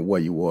always remember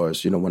where you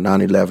was, when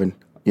 9/11,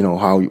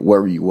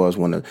 where you was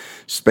when the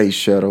space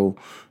shuttle,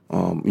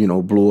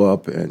 blew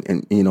up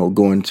and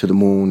going to the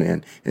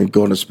moon and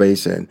going to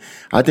space. And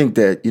I think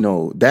that,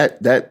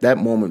 that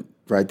moment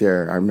right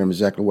there, I remember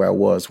exactly where I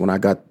was when I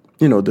got,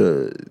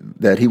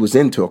 that he was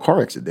into a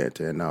car accident.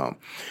 And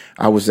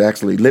I was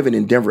actually living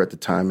in Denver at the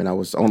time, and I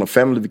was on a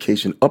family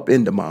vacation up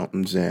in the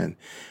mountains. And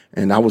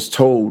I was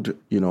told,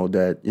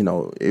 that,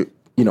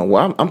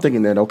 I'm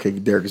thinking that, okay,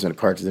 Derrick is in a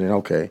car accident.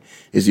 Okay.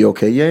 Is he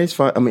okay? Yeah, he's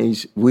fine.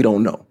 We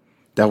don't know.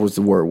 That was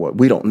the word. What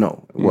we don't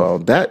know. Well,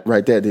 that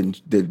right there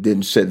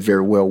didn't sit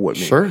very well with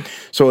me. Sure.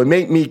 So it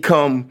made me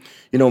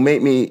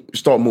made me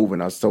start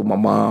moving. I told my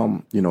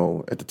mom,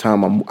 at the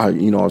time,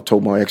 I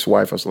told my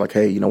ex-wife, I was like,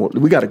 hey, you know what,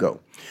 we got to go.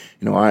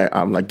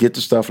 I'm like, get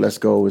the stuff, let's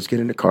go, let's get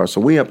in the car. So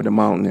we up in the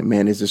mountain, and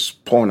man, it's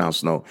just pouring out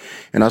snow.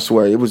 And I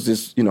swear, it was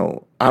just,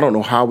 I don't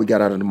know how we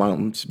got out of the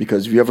mountains,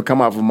 because if you ever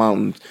come out of a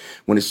mountain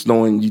when it's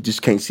snowing, you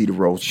just can't see the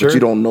roads. Sure. But you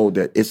don't know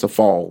that it's a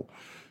fall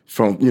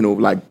from,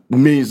 like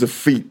millions of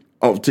feet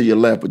off to your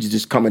left, but you're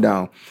just coming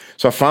down.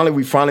 So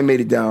we finally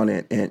made it down,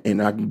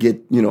 and I can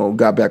get,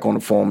 got back on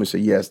the phone and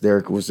said, yes,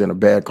 Derrick was in a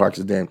bad car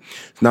accident.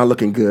 It's not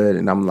looking good.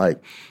 And I'm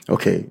like,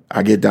 okay,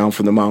 I get down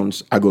from the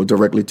mountains. I go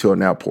directly to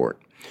an airport.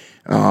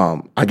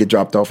 I get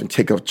dropped off and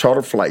take a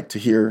charter flight to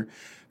here,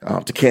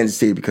 to Kansas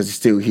City, because he's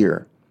still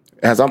here.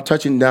 As I'm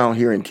touching down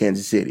here in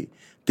Kansas City,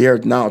 they're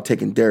now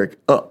taking Derrick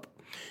up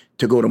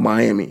to go to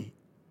Miami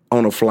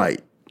on a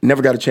flight.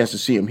 Never got a chance to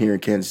see him here in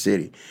Kansas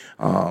City.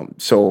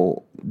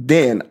 So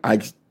then I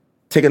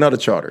take another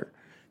charter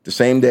the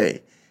same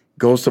day,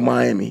 goes to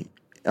Miami,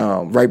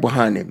 right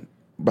behind him.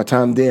 by the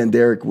time then,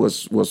 Derrick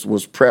was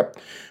prepped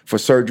for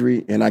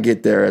surgery, and I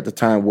get there at the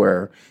time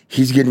where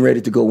he's getting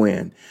ready to go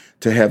in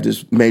to have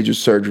this major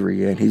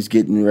surgery, and he's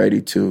getting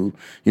ready to,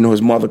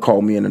 his mother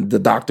called me, and the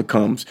doctor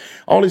comes.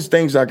 All these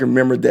things I can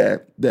remember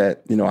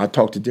that I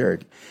talked to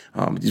Derrick.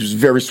 He was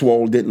very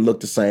swole, didn't look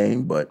the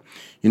same, but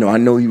I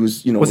know he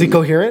was. Was he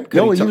coherent?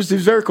 No, he was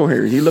very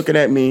coherent. He looking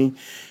at me,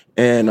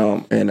 and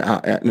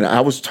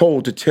I was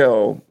told to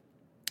tell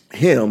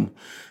him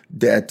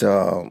that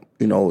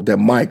that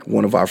Mike,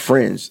 one of our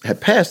friends,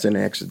 had passed in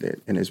an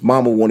accident, and his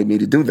mama wanted me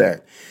to do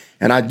that.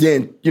 And I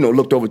then,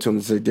 looked over to him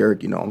and said,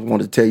 Derrick, I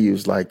wanted to tell you,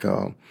 it's like,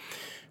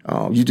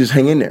 you just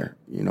hang in there.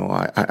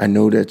 I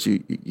know that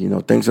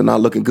things are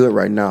not looking good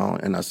right now.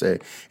 And I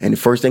said, and the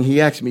first thing he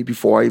asked me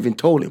before I even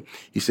told him,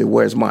 he said,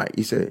 where's Mike?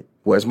 He said,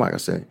 where's Mike? I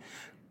said,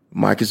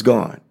 Mike is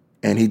gone.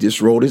 And he just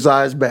rolled his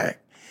eyes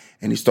back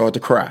and he started to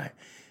cry.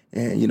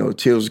 And,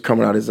 tears were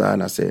coming out of his eye.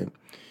 And I said,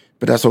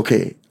 but that's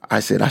okay.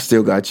 I said, I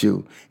still got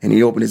you. And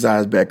he opened his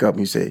eyes back up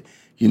and he said,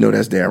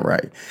 that's damn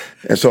right.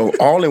 And so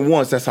all at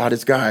once, that's how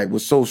this guy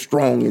was so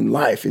strong in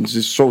life and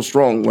just so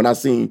strong. When I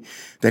seen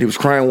that he was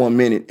crying 1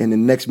 minute and the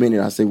next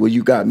minute I said, well,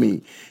 you got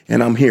me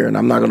and I'm here and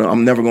I'm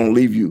never going to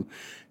leave you.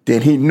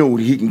 Then he knew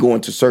that he can go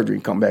into surgery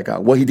and come back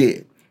out. Well, he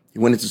did. He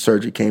went into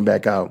surgery, came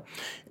back out,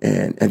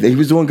 and he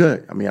was doing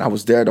good. I mean, I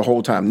was there the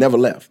whole time, never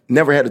left,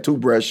 never had a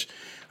toothbrush,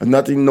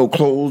 nothing, no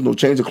clothes, no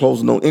change of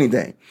clothes, no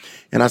anything.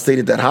 And I stayed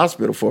at that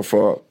hospital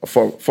for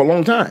a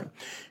long time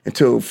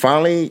until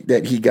finally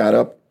that he got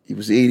up. He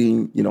was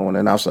eating, and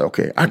then I was like,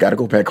 okay, I got to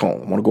go back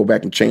home. I want to go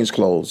back and change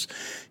clothes,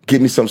 get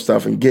me some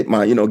stuff, and get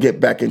my, get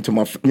back into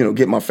my,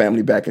 get my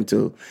family back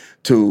into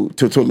to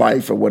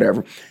life or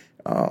whatever.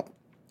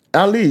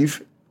 I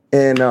leave,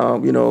 and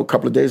a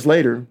couple of days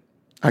later,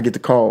 I get the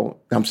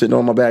call. I'm sitting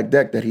on my back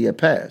deck that he had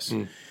passed,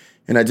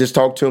 and I just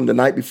talked to him the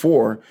night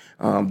before.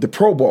 The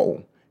Pro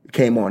Bowl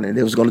came on, and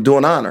they was going to do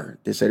an honor.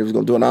 They said it was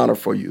going to do an honor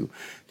for you,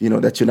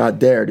 that you're not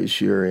there this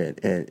year,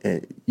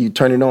 and you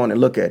turn it on and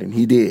look at it. And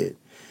he did.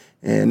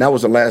 And that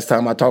was the last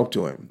time I talked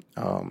to him.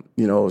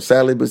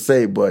 Sadly but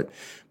say, but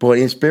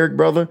in spirit,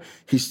 brother,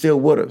 he's still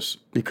with us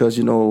because,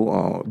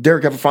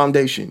 Derrick have a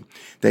foundation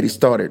that he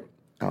started.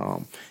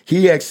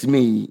 He asked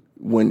me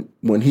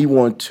when he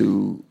wanted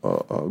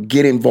to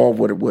get involved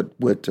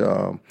with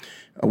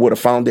a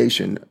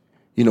foundation,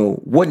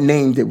 what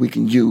name that we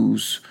can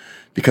use,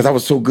 because I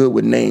was so good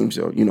with names,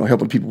 or,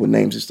 helping people with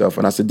names and stuff.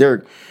 And I said,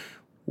 Derrick,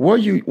 what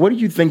do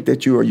you think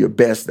that you are your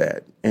best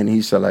at? And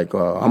he said, like,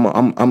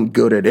 I'm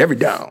good at every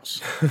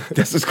downs.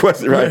 That's his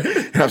question, right?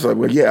 And I was like,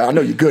 well, yeah, I know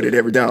you're good at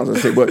every downs. I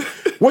said, but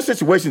what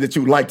situation that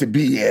you like to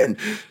be in?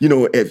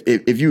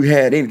 If you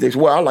had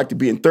anything, well, I like to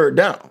be in third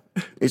down.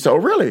 He said, oh,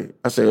 really?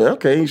 I said,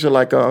 okay. He said,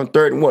 like,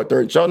 third and what?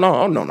 Third and short?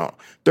 No.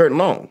 Third and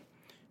long.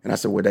 And I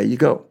said, well, there you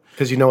go.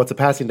 Because it's a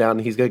passing down,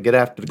 and he's going to get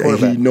after the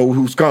quarterback. He know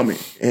who's coming.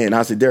 And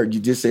I said, Derrick, you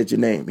just said your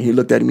name. And he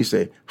looked at me and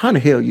said, how in the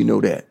hell you know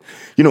that?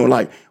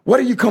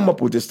 Where do you come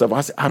up with this stuff?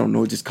 I said, I don't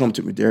know. It just come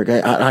to me, Derrick.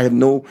 I have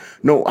no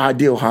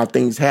idea how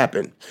things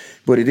happen,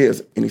 but it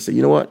is. And he said,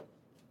 you know what?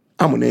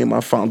 I'm going to name my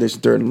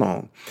foundation Third and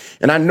Long.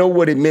 And I know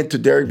what it meant to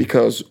Derrick,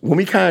 because when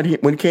he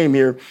came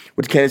here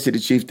with the Kansas City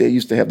Chiefs, they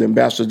used to have the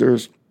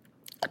ambassadors,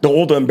 the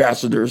older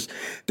ambassadors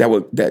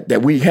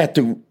that we had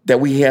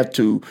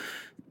to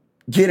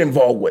get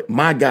involved with.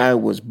 My guy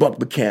was Buck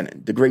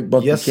Buchanan, the great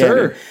Buck Buchanan.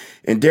 Sir.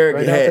 And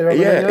Derrick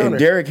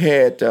Derrick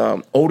had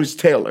Otis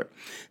Taylor.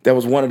 That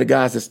was one of the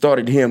guys that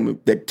started him,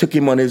 that took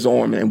him on his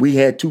arm. And we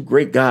had two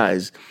great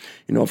guys.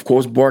 Of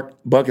course,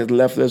 Buck has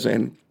left us,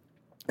 and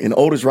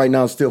Otis right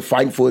now is still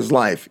fighting for his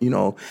life,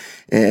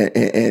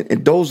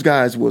 and those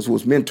guys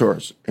was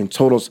mentors and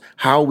told us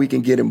how we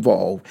can get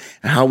involved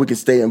and how we can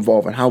stay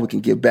involved and how we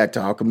can give back to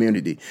our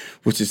community,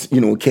 which is,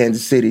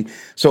 Kansas City.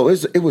 So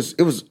it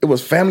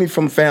was family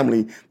from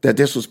family that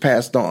this was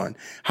passed on.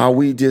 How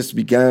we just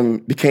became,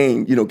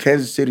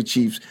 Kansas City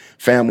Chiefs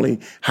family,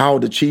 how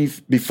the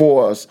chief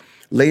before us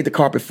laid the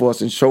carpet for us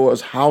and showed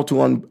us how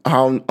to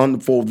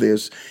unfold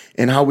this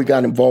and how we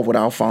got involved with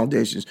our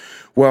foundations.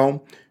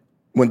 Well,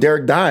 when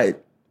Derrick died,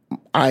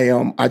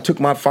 I took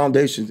my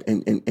foundation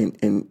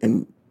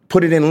and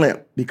put it in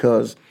limp,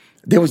 because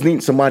they was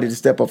needing somebody to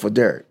step up for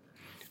Derrick.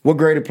 What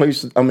greater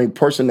person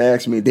to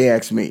ask me? They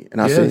asked me.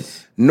 And I said,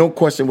 no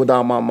question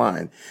without my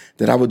mind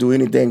that I would do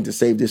anything to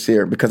save this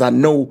here, because I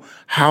know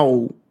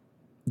how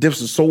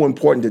this was so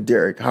important to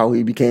Derrick, how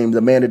he became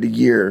the man of the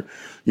year,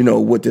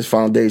 with this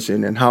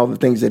foundation, and how the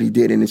things that he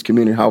did in his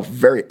community, how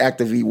very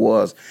active he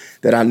was,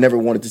 that I never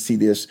wanted to see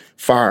this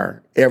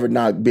fire ever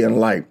not being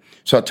light.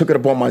 So I took it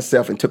upon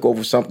myself and took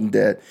over something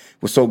that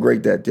was so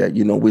great that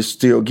we're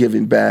still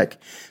giving back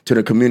to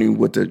the community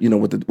with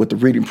the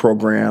reading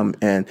program.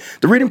 And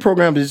the reading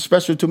program is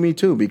special to me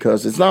too,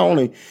 because it's not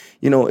only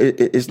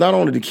it's not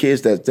only the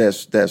kids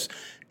that's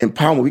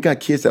empowerment. We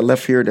got kids that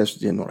left here that's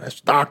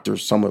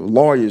doctors, some of the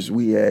lawyers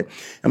we had.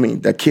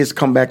 That kids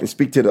come back and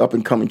speak to the up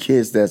and coming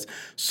kids. That's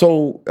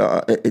so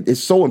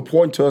it's so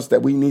important to us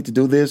that we need to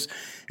do this.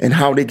 And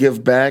how they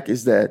give back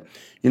is that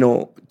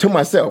to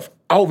myself,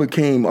 I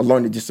overcame a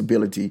learning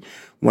disability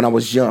when I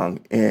was young,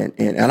 and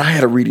I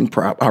had a reading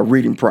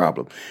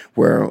problem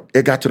where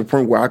it got to the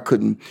point where I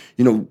couldn't,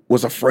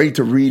 was afraid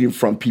to read in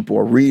front of people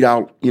or read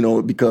out,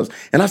 because,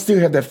 and I still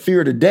have that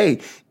fear today,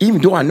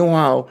 even though I know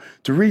how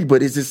to read,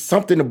 but it's just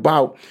something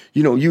about,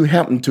 you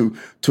happen to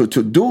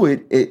do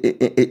it,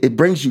 it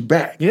brings you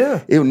back.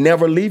 Yeah. It'll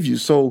never leave you.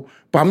 So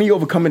by me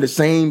overcoming the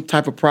same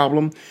type of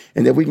problem,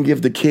 and that we can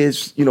give the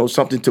kids,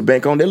 something to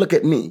bank on, they look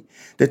at me.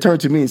 They turn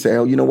to me and say,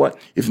 oh, you know what?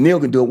 If Neil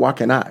can do it, why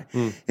can't I?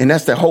 And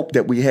that's the hope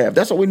that we have.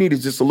 That's all we need,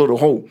 is just a little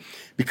hope.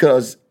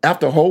 Because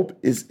after hope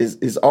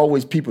is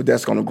always people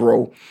that's going to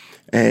grow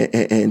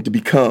and to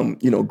become,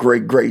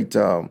 great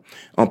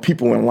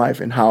people in life,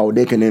 and how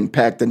they can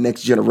impact the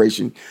next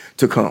generation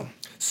to come.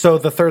 So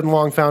the Third and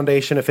Long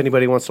Foundation, if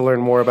anybody wants to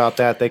learn more about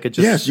that, they could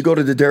just... Yes, you go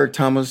to the Derrick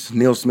Thomas,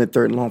 Neil Smith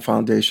Third and Long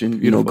Foundation,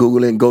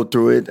 Google it and go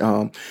through it.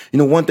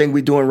 One thing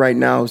we're doing right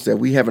now is that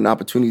we have an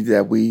opportunity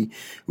that we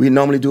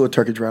normally do a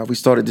turkey drive. We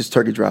started this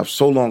turkey drive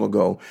so long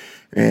ago.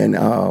 And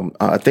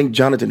I think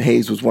Jonathan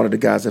Hayes was one of the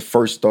guys that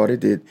first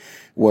started it,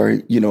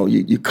 where,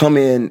 you come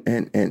in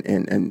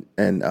and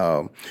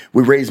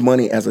we raise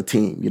money as a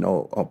team.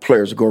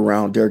 Players go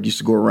around. Derrick used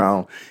to go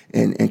around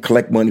and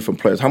collect money from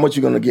players. How much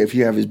you going to give if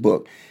you have his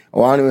book?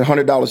 Oh, I need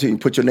 $100 here. You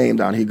put your name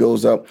down. He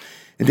goes up,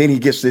 and then he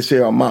gets this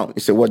here amount. He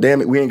said, well, damn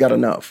it, we ain't got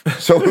enough.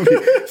 So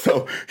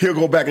he'll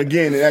go back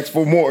again and ask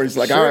for more. He's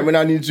like, sure. All right, man,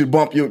 I need you to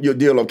bump your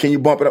deal up. Can you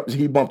bump it up?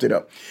 He bumped it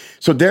up.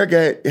 So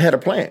Derrick had a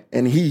plan,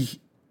 and he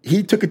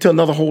took it to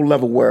another whole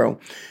level where,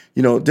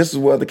 this is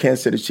where the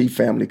Kansas City Chief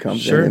family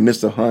comes in, and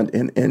Mr. Hunt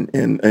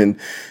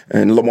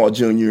and Lamar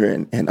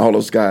Jr. and all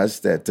those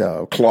guys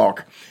that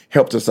Clark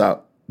helped us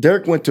out.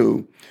 Derrick went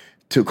to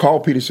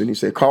Carl Peterson. He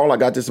said, Carl, I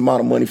got this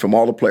amount of money from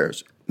all the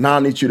players. Now I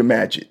need you to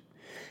match it.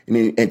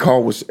 And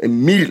Carl was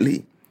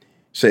immediately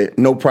said,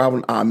 no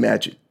problem, I'll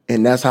match it.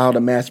 And that's how the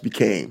match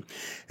became.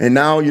 And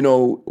now,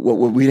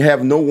 we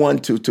have no one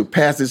to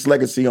pass this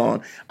legacy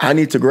on. I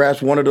need to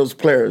grasp one of those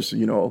players,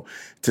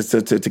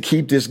 to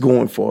keep this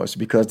going for us,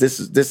 because this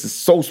is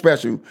so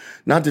special,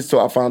 not just to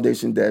our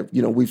foundation that,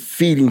 we're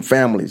feeding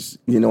families,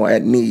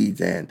 at need.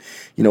 And,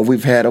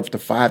 we've had up to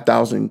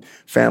 5,000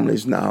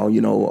 families now,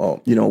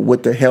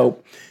 with the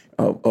help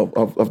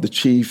of the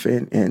chief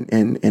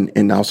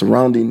and our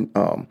surrounding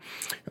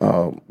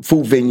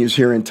food venues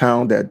here in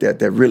town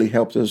that really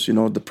helped us.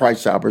 The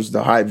Price Shoppers,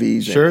 the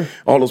Hy-Vees, sure,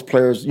 all those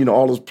players.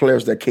 All those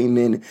players that came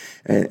in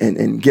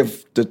and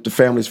give the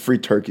families free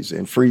turkeys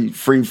and free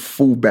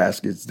food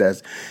baskets.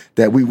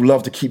 That we would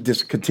love to keep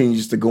this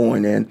continues to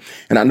going. And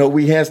I know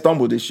we had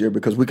stumbled this year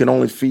because we can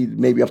only feed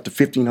maybe up to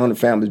 1,500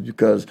 families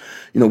because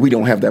we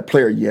don't have that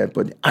player yet.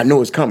 But I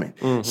know it's coming.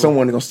 Mm-hmm.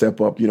 Someone is gonna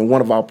step up.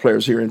 One of our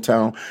players here in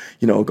town,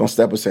 gonna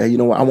step up and say, hey,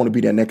 what? I want to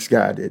be that next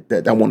guy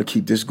that I want to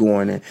keep this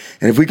going. And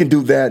if we can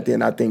do that,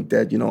 then I think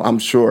that I'm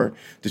sure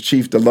the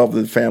chief, the love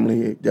of the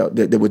family,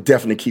 that would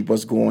definitely keep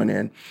us going.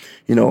 And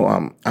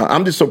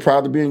I'm just so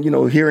proud to be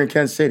here in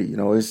Kansas City.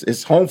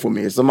 It's home for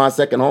me. It's my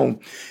second home.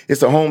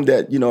 It's a home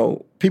that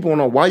people want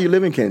to know, why you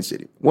live in Kansas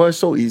City? Well, it's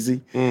so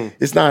easy.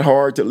 It's not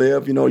hard to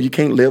live. You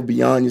can't live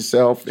beyond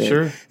yourself. And,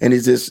 sure. And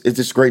it's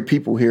just great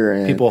people here.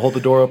 And people hold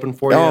the door open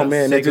for you. Oh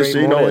man, it just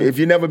if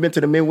you've never been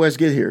to the Midwest,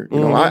 get here.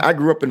 I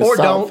grew up in the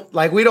South.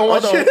 Don't we don't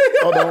want you.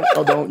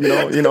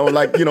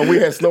 We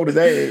had snow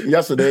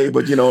yesterday,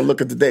 but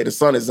look at today, the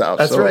sun is out.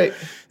 That's right.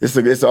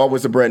 It's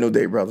always a brand new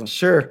day, brother.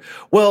 Sure.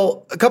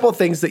 Well, a couple of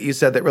things that you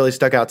said that really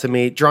stuck out to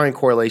me, drawing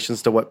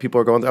correlations to what people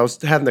are going through. I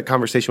was having the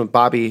conversation with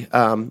Bobby,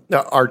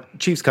 our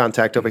Chiefs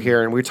contact over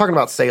here, and we were talking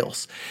about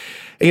sales.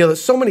 And,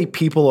 so many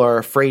people are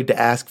afraid to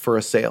ask for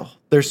a sale.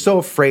 They're so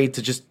afraid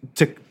to just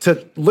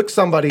to look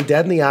somebody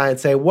dead in the eye and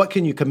say, what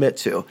can you commit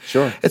to?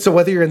 Sure. And so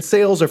whether you're in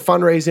sales or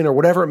fundraising or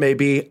whatever it may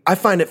be, I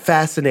find it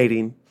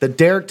fascinating that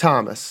Derrick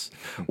Thomas,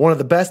 one of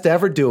the best to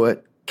ever do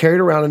it,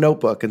 carried around a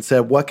notebook and said,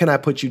 what can I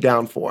put you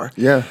down for?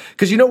 Yeah.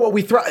 Because what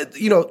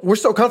we're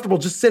so comfortable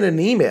just sending an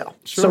email.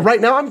 Sure. So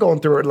right now I'm going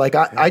through it. Like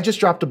I just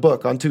dropped a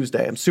book on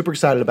Tuesday. I'm super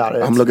excited about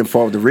it. I'm looking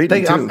forward to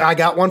reading it too. I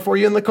got one for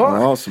you in the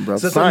car. Awesome,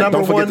 brother. So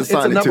Don't forget to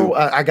sign it too.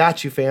 I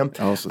got you, fam.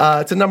 Awesome.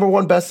 It's a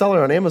 #1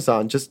 bestseller on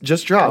Amazon.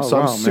 Just dropped.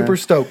 So I'm super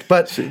stoked.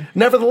 But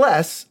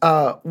nevertheless,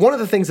 one of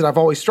the things that I've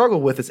always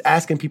struggled with is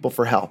asking people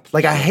for help.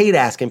 Like I hate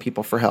asking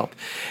people for help.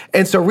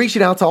 And so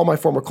reaching out to all my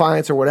former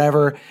clients or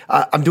whatever,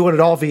 I'm doing it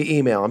all via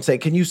email. I'm saying,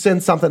 can you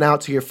send something out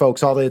to your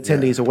folks, all the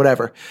attendees or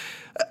whatever?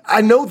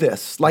 I know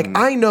this.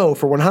 I know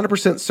for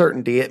 100%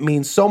 certainty, it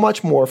means so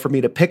much more for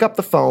me to pick up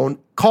the phone,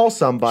 call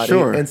somebody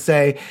and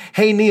say,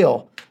 hey,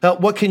 Neil,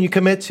 what can you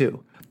commit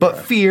to? But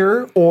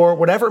fear or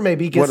whatever it may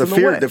be gets in the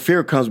way. The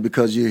fear comes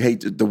because you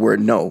hate the word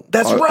no.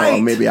 That's right.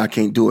 Or maybe I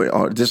can't do it,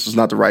 or this is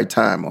not the right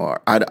time,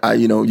 or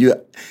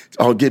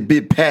I'll get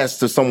bit passed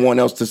to someone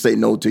else to say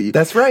no to you.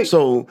 That's right.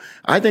 So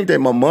I think that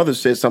my mother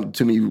said something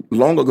to me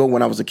long ago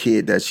when I was a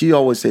kid that she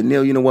always said,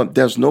 Neil, you know what?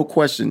 There's no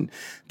question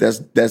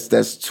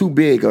that's too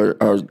big or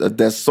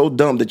that's so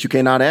dumb that you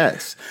cannot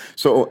ask.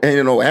 So,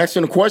 and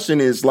asking a question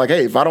is like,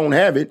 hey, if I don't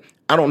have it,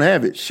 I don't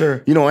have it.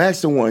 Sure.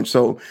 Ask someone.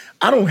 So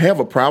I don't have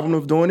a problem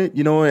of doing it,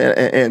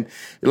 and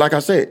like I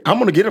said, I'm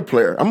going to get a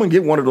player. I'm going to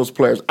get one of those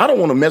players. I don't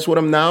want to mess with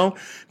them now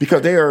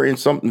because they are in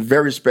something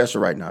very special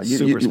right now.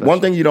 Special.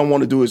 One thing you don't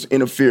want to do is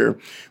interfere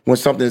when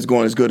something is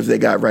going as good as they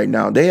got right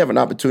now. They have an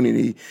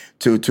opportunity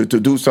to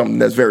do something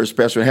that's very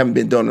special. It haven't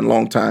been done in a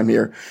long time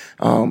here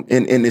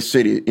in this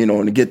city,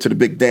 and to get to the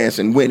big dance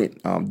and win it.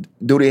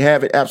 Do they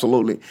have it?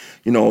 Absolutely.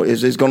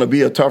 Is it going to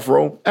be a tough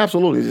road?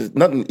 Absolutely. There's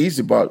nothing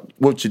easy about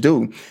what you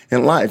do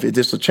in life. It's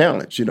just a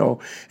challenge,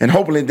 and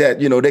hopefully that,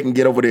 they can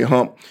get over their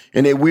hump,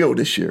 and they will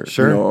this year,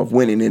 of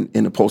winning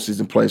in the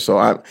postseason play. So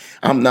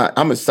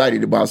I'm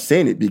excited about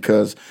seeing it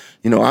because,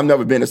 I've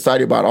never been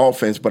excited about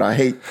offense, but I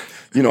hate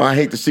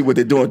to see what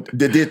they did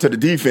to the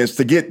defense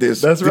to get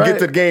this, get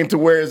to the game to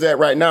where it's at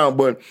right now.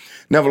 But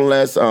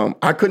nevertheless,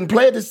 I couldn't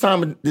play at this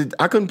time.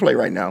 I couldn't play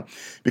right now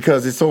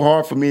because it's so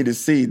hard for me to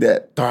see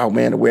that, oh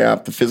man, the way I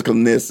have the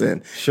physicalness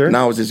and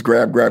now it's just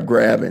grab,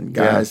 and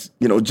guys,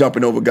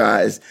 jumping over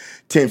guys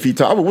 10 feet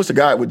tall. I would wish a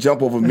guy would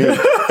jump over me.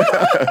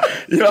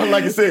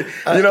 Like I said,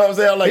 what I'm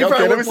saying? I'm like,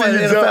 okay, let me see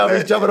you jump.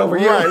 He's jumping over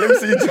you. Right, let me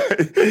see you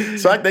jump.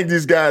 So I think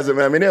these guys are,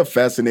 they're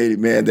fascinated,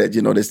 man, that,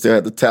 they still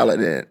have the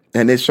talent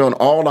and they're showing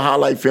all the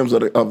highlight films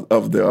of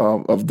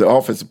the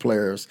offensive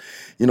players,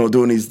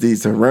 doing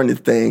these running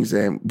things.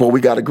 But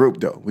we got a group,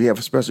 though. We have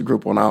a special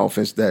group on our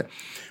offense that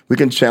we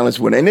can challenge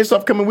with. And this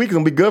upcoming week is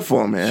going to be good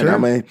for them, man.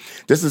 Sure.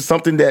 This is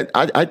something that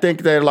I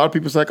think that a lot of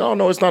people say, like, oh,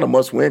 no, it's not a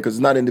must-win because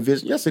it's not in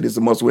division. Yes, it is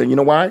a must-win. You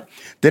know why?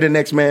 They're the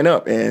next man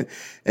up. And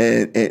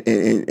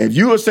if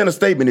you send a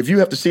statement, if you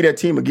have to see that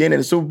team again in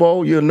the Super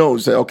Bowl, you'll know,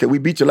 say, okay, we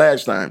beat you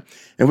last time,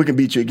 and we can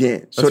beat you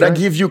again. So that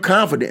gives you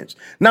confidence.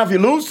 Now, if you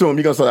lose to them,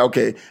 you're going to say,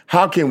 okay,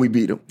 how can we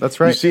beat them? That's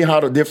right. You see how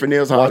the difference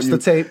is. Watch the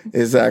tape.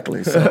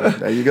 Exactly. So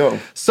there you go.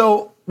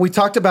 So we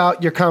talked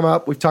about your come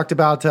up. We've talked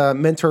about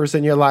mentors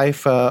in your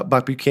life,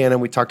 Buck Buchanan.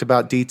 We talked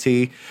about DT.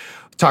 We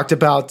talked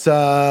about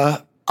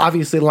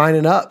obviously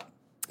lining up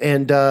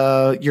and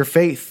your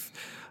faith.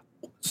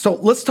 So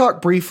let's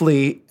talk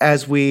briefly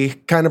as we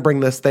kind of bring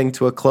this thing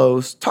to a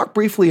close. Talk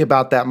briefly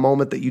about that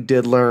moment that you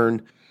did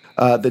learn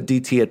that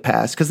DT had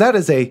passed, because that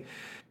is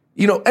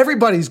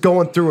everybody's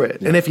going through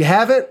it. Yeah. And if you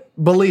haven't,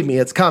 believe me,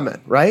 it's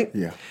coming, right?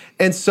 Yeah.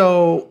 And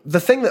so the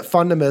thing that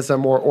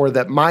Fundamism or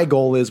that my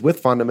goal is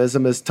with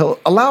Fundamism is to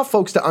allow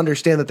folks to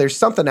understand that there's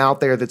something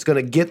out there that's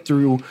going to get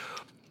through,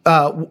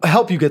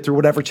 help you get through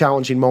whatever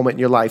challenging moment in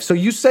your life. So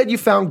you said you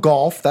found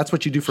golf. That's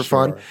what you do for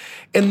fun.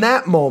 In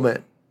that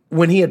moment,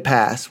 when he had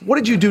passed, what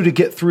did you do to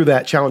get through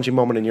that challenging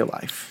moment in your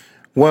life?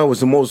 Well, it was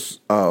the most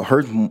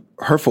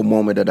hurtful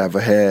moment that I've ever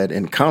had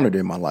encountered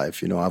in my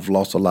life. I've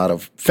lost a lot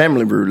of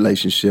family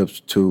relationships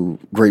to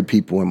great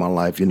people in my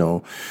life.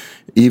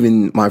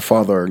 Even my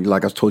father,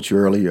 like I told you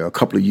earlier, a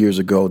couple of years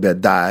ago, that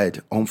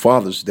died on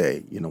Father's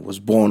Day. Was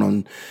born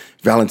on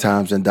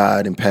Valentine's and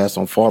died and passed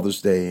on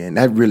Father's Day, and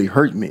that really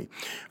hurt me.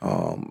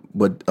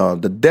 But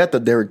the death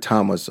of Derrick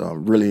Thomas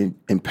really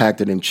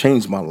impacted and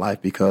changed my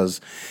life because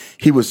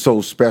he was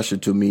so special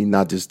to me.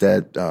 Not just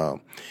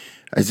that.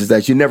 It's just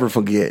that you never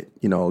forget,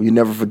 you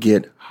never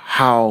forget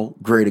how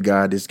great a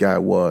guy this guy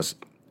was.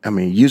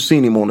 You've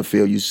seen him on the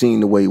field, you've seen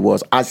the way he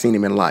was. I've seen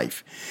him in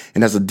life.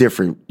 And that's a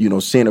different,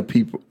 seeing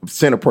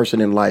a person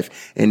in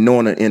life and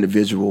knowing an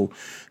individual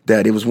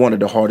that it was one of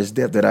the hardest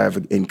deaths that I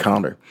ever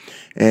encountered.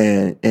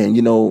 And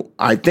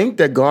I think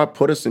that God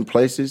put us in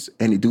places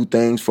and he do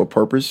things for a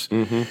purpose.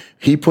 Mm-hmm.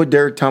 He put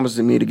Derrick Thomas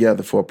and me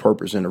together for a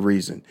purpose and a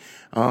reason.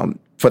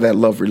 For that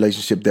love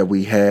relationship that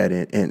we had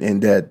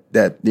and that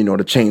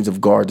the chains of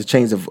guard, the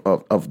chains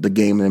of the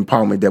game and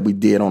empowerment that we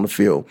did on the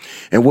field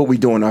and what we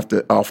doing off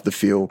the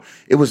field,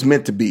 it was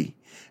meant to be.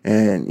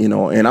 And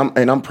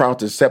I'm proud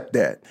to accept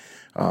that.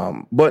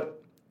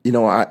 But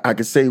I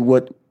could say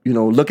what,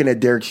 looking at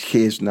Derrick's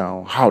kids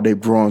now, how they've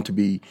grown to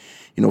be,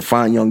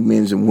 fine young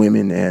men and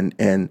women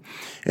and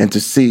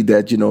to see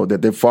that,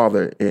 that their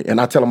father,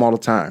 and I tell them all the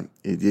time,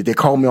 they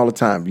call me all the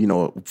time,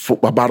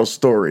 about a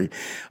story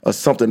or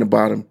something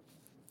about him.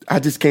 I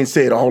just can't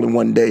say it all in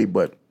one day,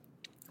 but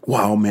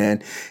wow,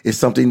 man, it's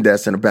something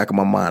that's in the back of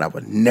my mind. I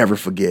would never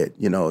forget,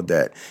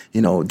 that,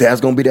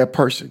 Dad's going to be that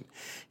person,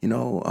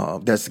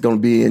 that's going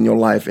to be in your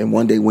life. And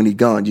one day when he's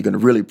gone, you're going to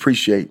really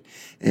appreciate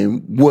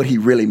and what he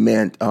really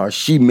meant,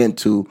 she meant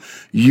to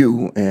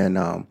you.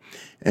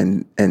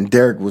 And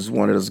Derrick was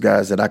one of those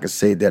guys that I could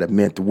say that it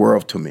meant the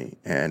world to me.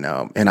 And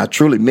I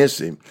truly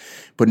miss him,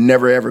 but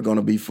never, ever going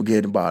to be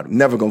forgetting about him.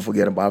 Never going to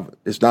forget about it.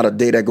 It's not a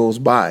day that goes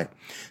by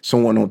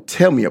someone don't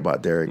tell me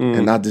about Derrick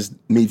and not just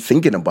me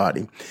thinking about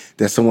him,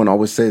 that someone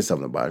always says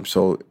something about him.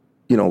 So,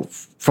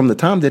 from the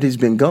time that he's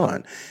been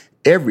gone,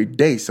 every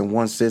day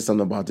someone says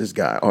something about this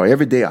guy, or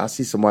every day I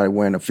see somebody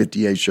wearing a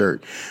 58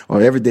 shirt,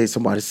 or every day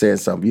somebody saying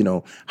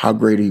something, how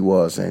great he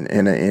was, and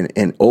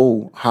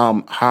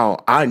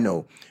how I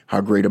know how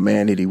great a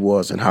man that he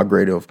was, and how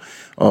great of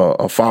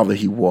a father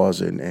he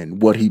was,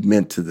 and what he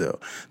meant to the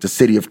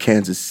city of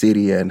Kansas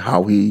City, and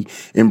how he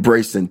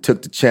embraced and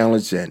took the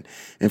challenge and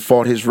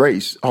fought his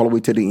race all the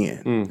way to the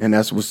end. And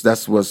that's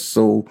what's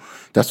so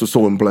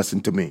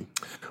blessing to me.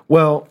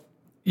 Well,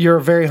 You're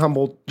a very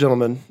humble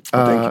gentleman.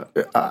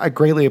 I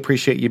greatly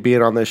appreciate you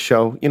being on this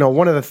show. You know,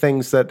 one of the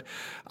things that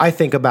I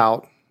think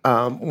about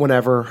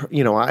whenever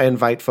I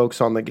invite folks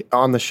on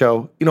the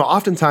show,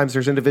 oftentimes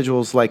there's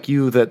individuals like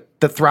you that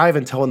thrive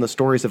in telling the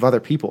stories of other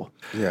people.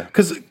 Yeah.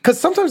 Because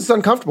sometimes it's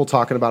uncomfortable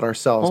talking about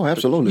ourselves. Oh,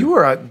 absolutely. You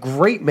are a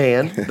great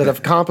man that have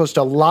accomplished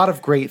a lot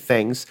of great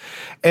things,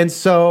 and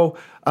so.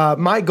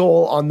 My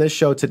goal on this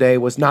show today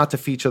was not to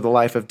feature the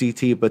life of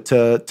DT, but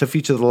to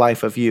feature the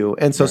life of you.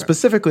 And so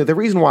specifically, the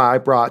reason why I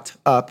brought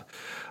up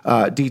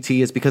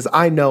DT is because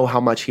I know how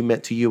much he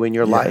meant to you in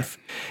your life.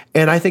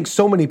 And I think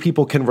so many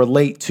people can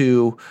relate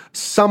to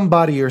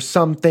somebody or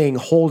something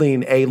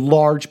holding a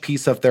large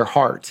piece of their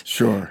heart.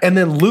 Sure. And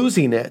then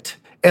losing it.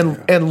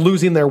 And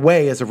losing their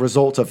way as a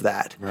result of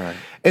that. Right.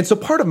 And so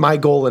part of my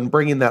goal in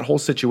bringing that whole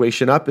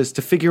situation up is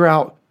to figure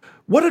out,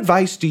 what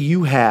advice do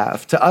you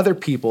have to other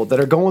people that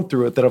are going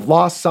through it, that have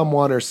lost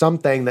someone or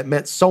something that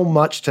meant so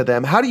much to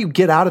them? How do you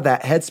get out of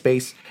that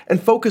headspace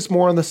and focus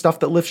more on the stuff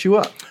that lifts you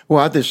up?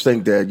 Well, I just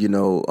think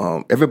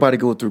that, everybody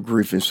goes through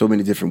grief in so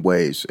many different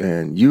ways,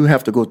 and you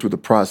have to go through the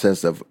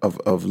process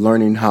of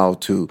learning how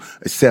to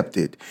accept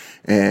it.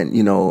 And,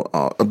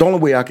 the only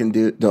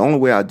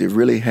way I did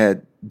really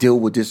had deal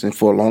with this and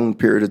for a long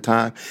period of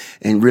time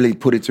and really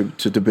put it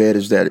to the bed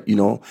is that,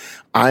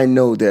 I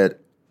know that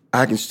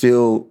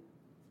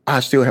I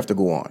still have to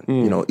go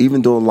on,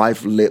 even though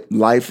life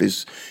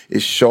is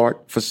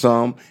short for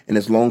some and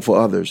it's long for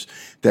others.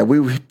 That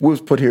we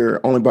was put here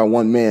only by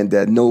one man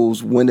that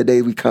knows when the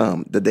day we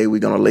come, the day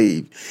we're gonna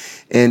leave.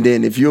 And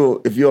then if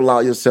you allow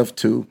yourself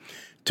to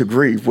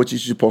grieve, what you're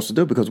supposed to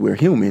do because we're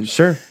human,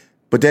 sure.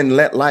 But then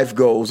let life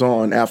goes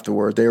on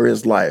afterward. There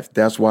is life.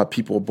 That's why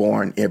people are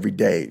born every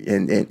day.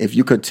 And if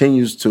you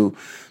continues to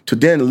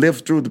then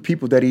live through the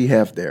people that he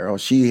have there or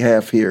she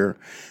have here,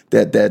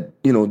 that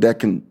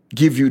can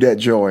give you that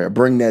joy or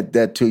bring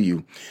that to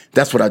you.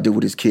 That's what I do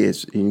with his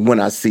kids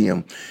when I see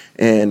them.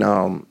 And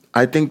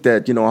I think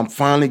that, I'm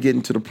finally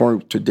getting to the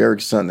point to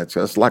Derrick's son.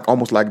 It's like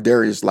almost like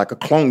Derrick is like a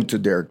clone to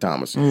Derrick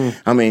Thomas.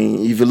 I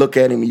mean, if you look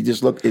at him,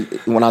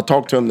 when I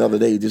talked to him the other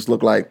day, he just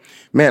looked like,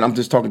 man, I'm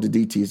just talking to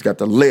DT. He's got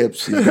the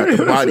lips, he's got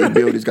the body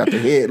build, he's got the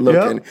head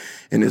look,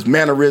 and his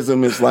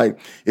mannerism is like,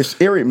 it's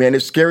scary, man.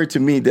 It's scary to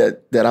me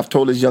that I've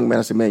told this young man,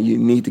 I said, man, you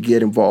need to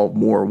get involved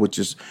more with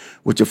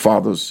your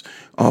father's,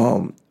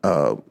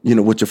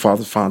 with your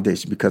father's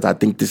foundation, because I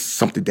think this is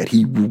something that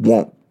he would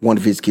want one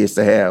of his kids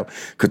to have.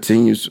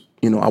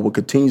 I will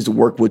continue to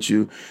work with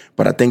you,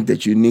 but I think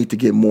that you need to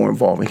get more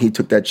involved. And he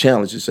took that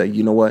challenge to say,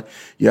 you know what?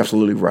 You're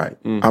absolutely right.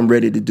 I'm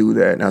ready to do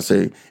that. And I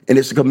say, and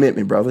it's a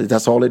commitment, brother.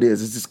 That's all it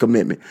is. It's just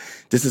commitment.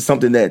 This is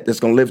something that's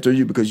going to live through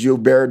you because you'll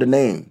bear the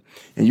name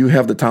and you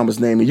have the Thomas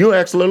name and you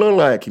actually look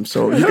like him.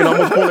 So you can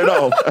almost pull it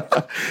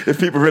off if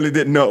people really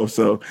didn't know.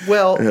 So,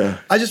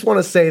 I just want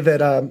to say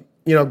that,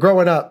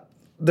 growing up,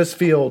 this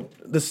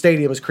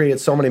stadium has created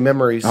so many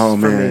memories for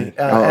me,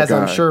 as God.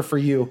 I'm sure for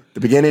you. The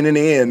beginning and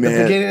the end, man.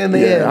 The beginning and the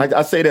end.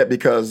 I say that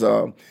because,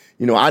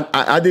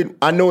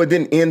 I know it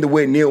didn't end the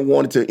way Neil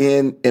wanted to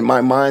end in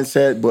my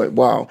mindset, but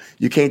wow,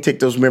 you can't take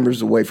those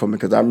memories away from me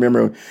because I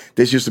remember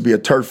this used to be a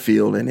turf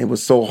field and it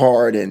was so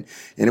hard and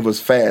it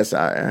was fast.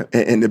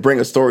 And to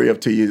bring a story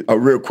up to you, a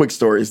real quick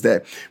story is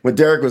that when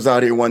Derrick was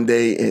out here one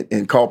day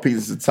and Carl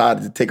Peters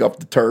decided to take off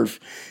the turf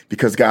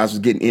because guys was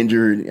getting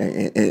injured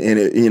and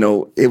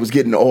it was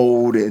getting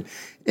old and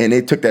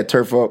they took that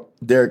turf up,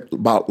 Derrick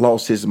about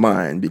lost his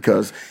mind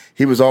because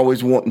he was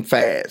always wanting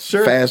fast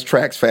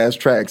tracks.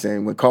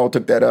 And when Carl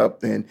took that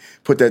up and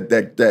put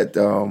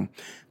the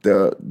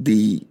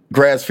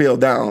grass field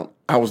down,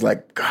 I was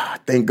like, God,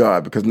 thank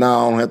God, because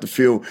now I don't have to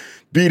feel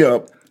beat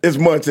up as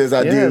much as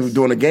I do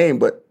during a game.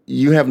 But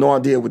you have no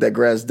idea what that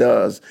grass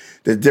does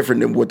that's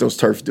different than what those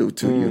turfs do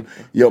to you,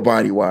 your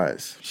body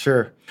wise.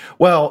 Sure.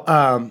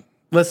 Well,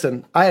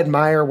 listen, I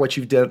admire what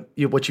you've done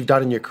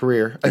in your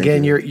career.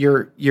 Again,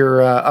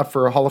 you're up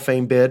for a Hall of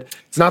Fame bid.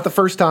 It's not the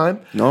first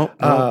time. No.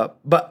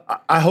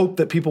 But I hope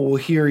that people will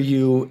hear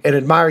you and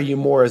admire you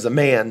more as a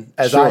man,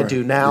 as I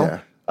do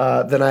now,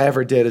 than I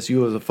ever did as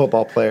you as a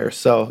football player.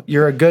 So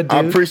you're a good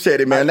dude. I appreciate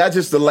it, man. That's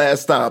just the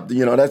last stop.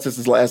 That's just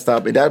his last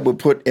stop. And that would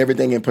put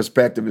everything in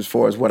perspective as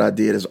far as what I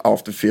did is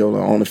off the field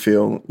or on the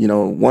field.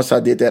 Once I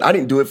did that, I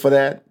didn't do it for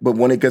that. But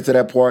when it gets to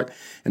that part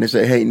and they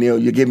say, hey, Neil,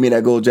 you give me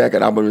that gold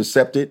jacket, I'm going to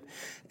accept it.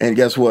 And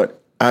guess what?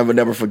 I will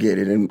never forget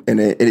it. And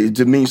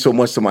it means so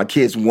much to my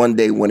kids one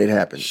day when it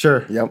happens.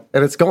 Sure. Yep.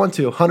 And it's going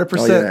to, 100%.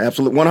 Oh, yeah,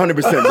 absolutely. 100%,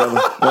 brother.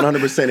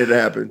 100% it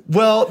happened.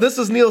 Well, this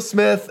is Neil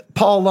Smith,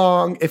 Paul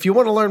Long. If you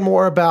want to learn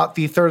more about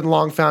the Third and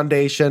Long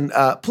Foundation,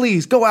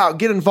 please go out,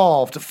 get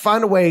involved,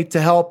 find a way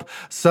to help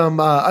some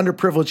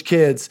underprivileged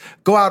kids.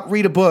 Go out,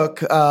 read a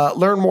book,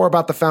 learn more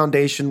about the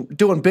foundation,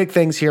 doing big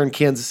things here in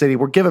Kansas City.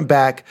 We're giving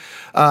back.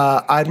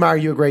 I admire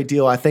you a great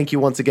deal. I thank you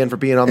once again for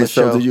being on the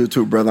show. And so do you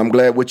too, brother. I'm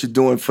glad what you're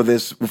doing for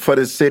this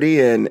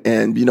city,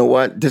 and you know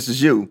what? This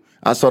is you.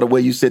 I saw the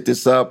way you set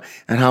this up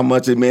and how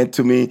much it meant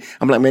to me.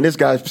 I'm like, man, this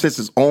guy sets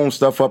his own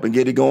stuff up and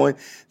get it going.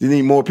 You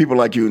need more people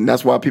like you, and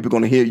that's why people are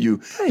going to hear you.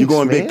 Thanks, You're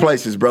going man. big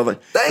places, brother.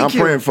 I'm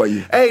praying for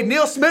you. Hey,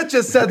 Neil Smith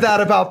just said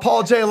that about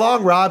Paul J.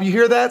 Long, Rob. You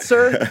hear that,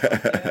 sir?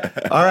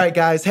 All right,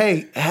 guys.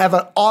 Hey, have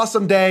an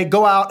awesome day.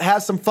 Go out,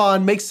 have some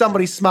fun, make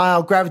somebody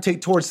smile,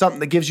 gravitate towards something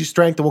that gives you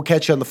strength, and we'll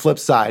catch you on the flip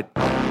side.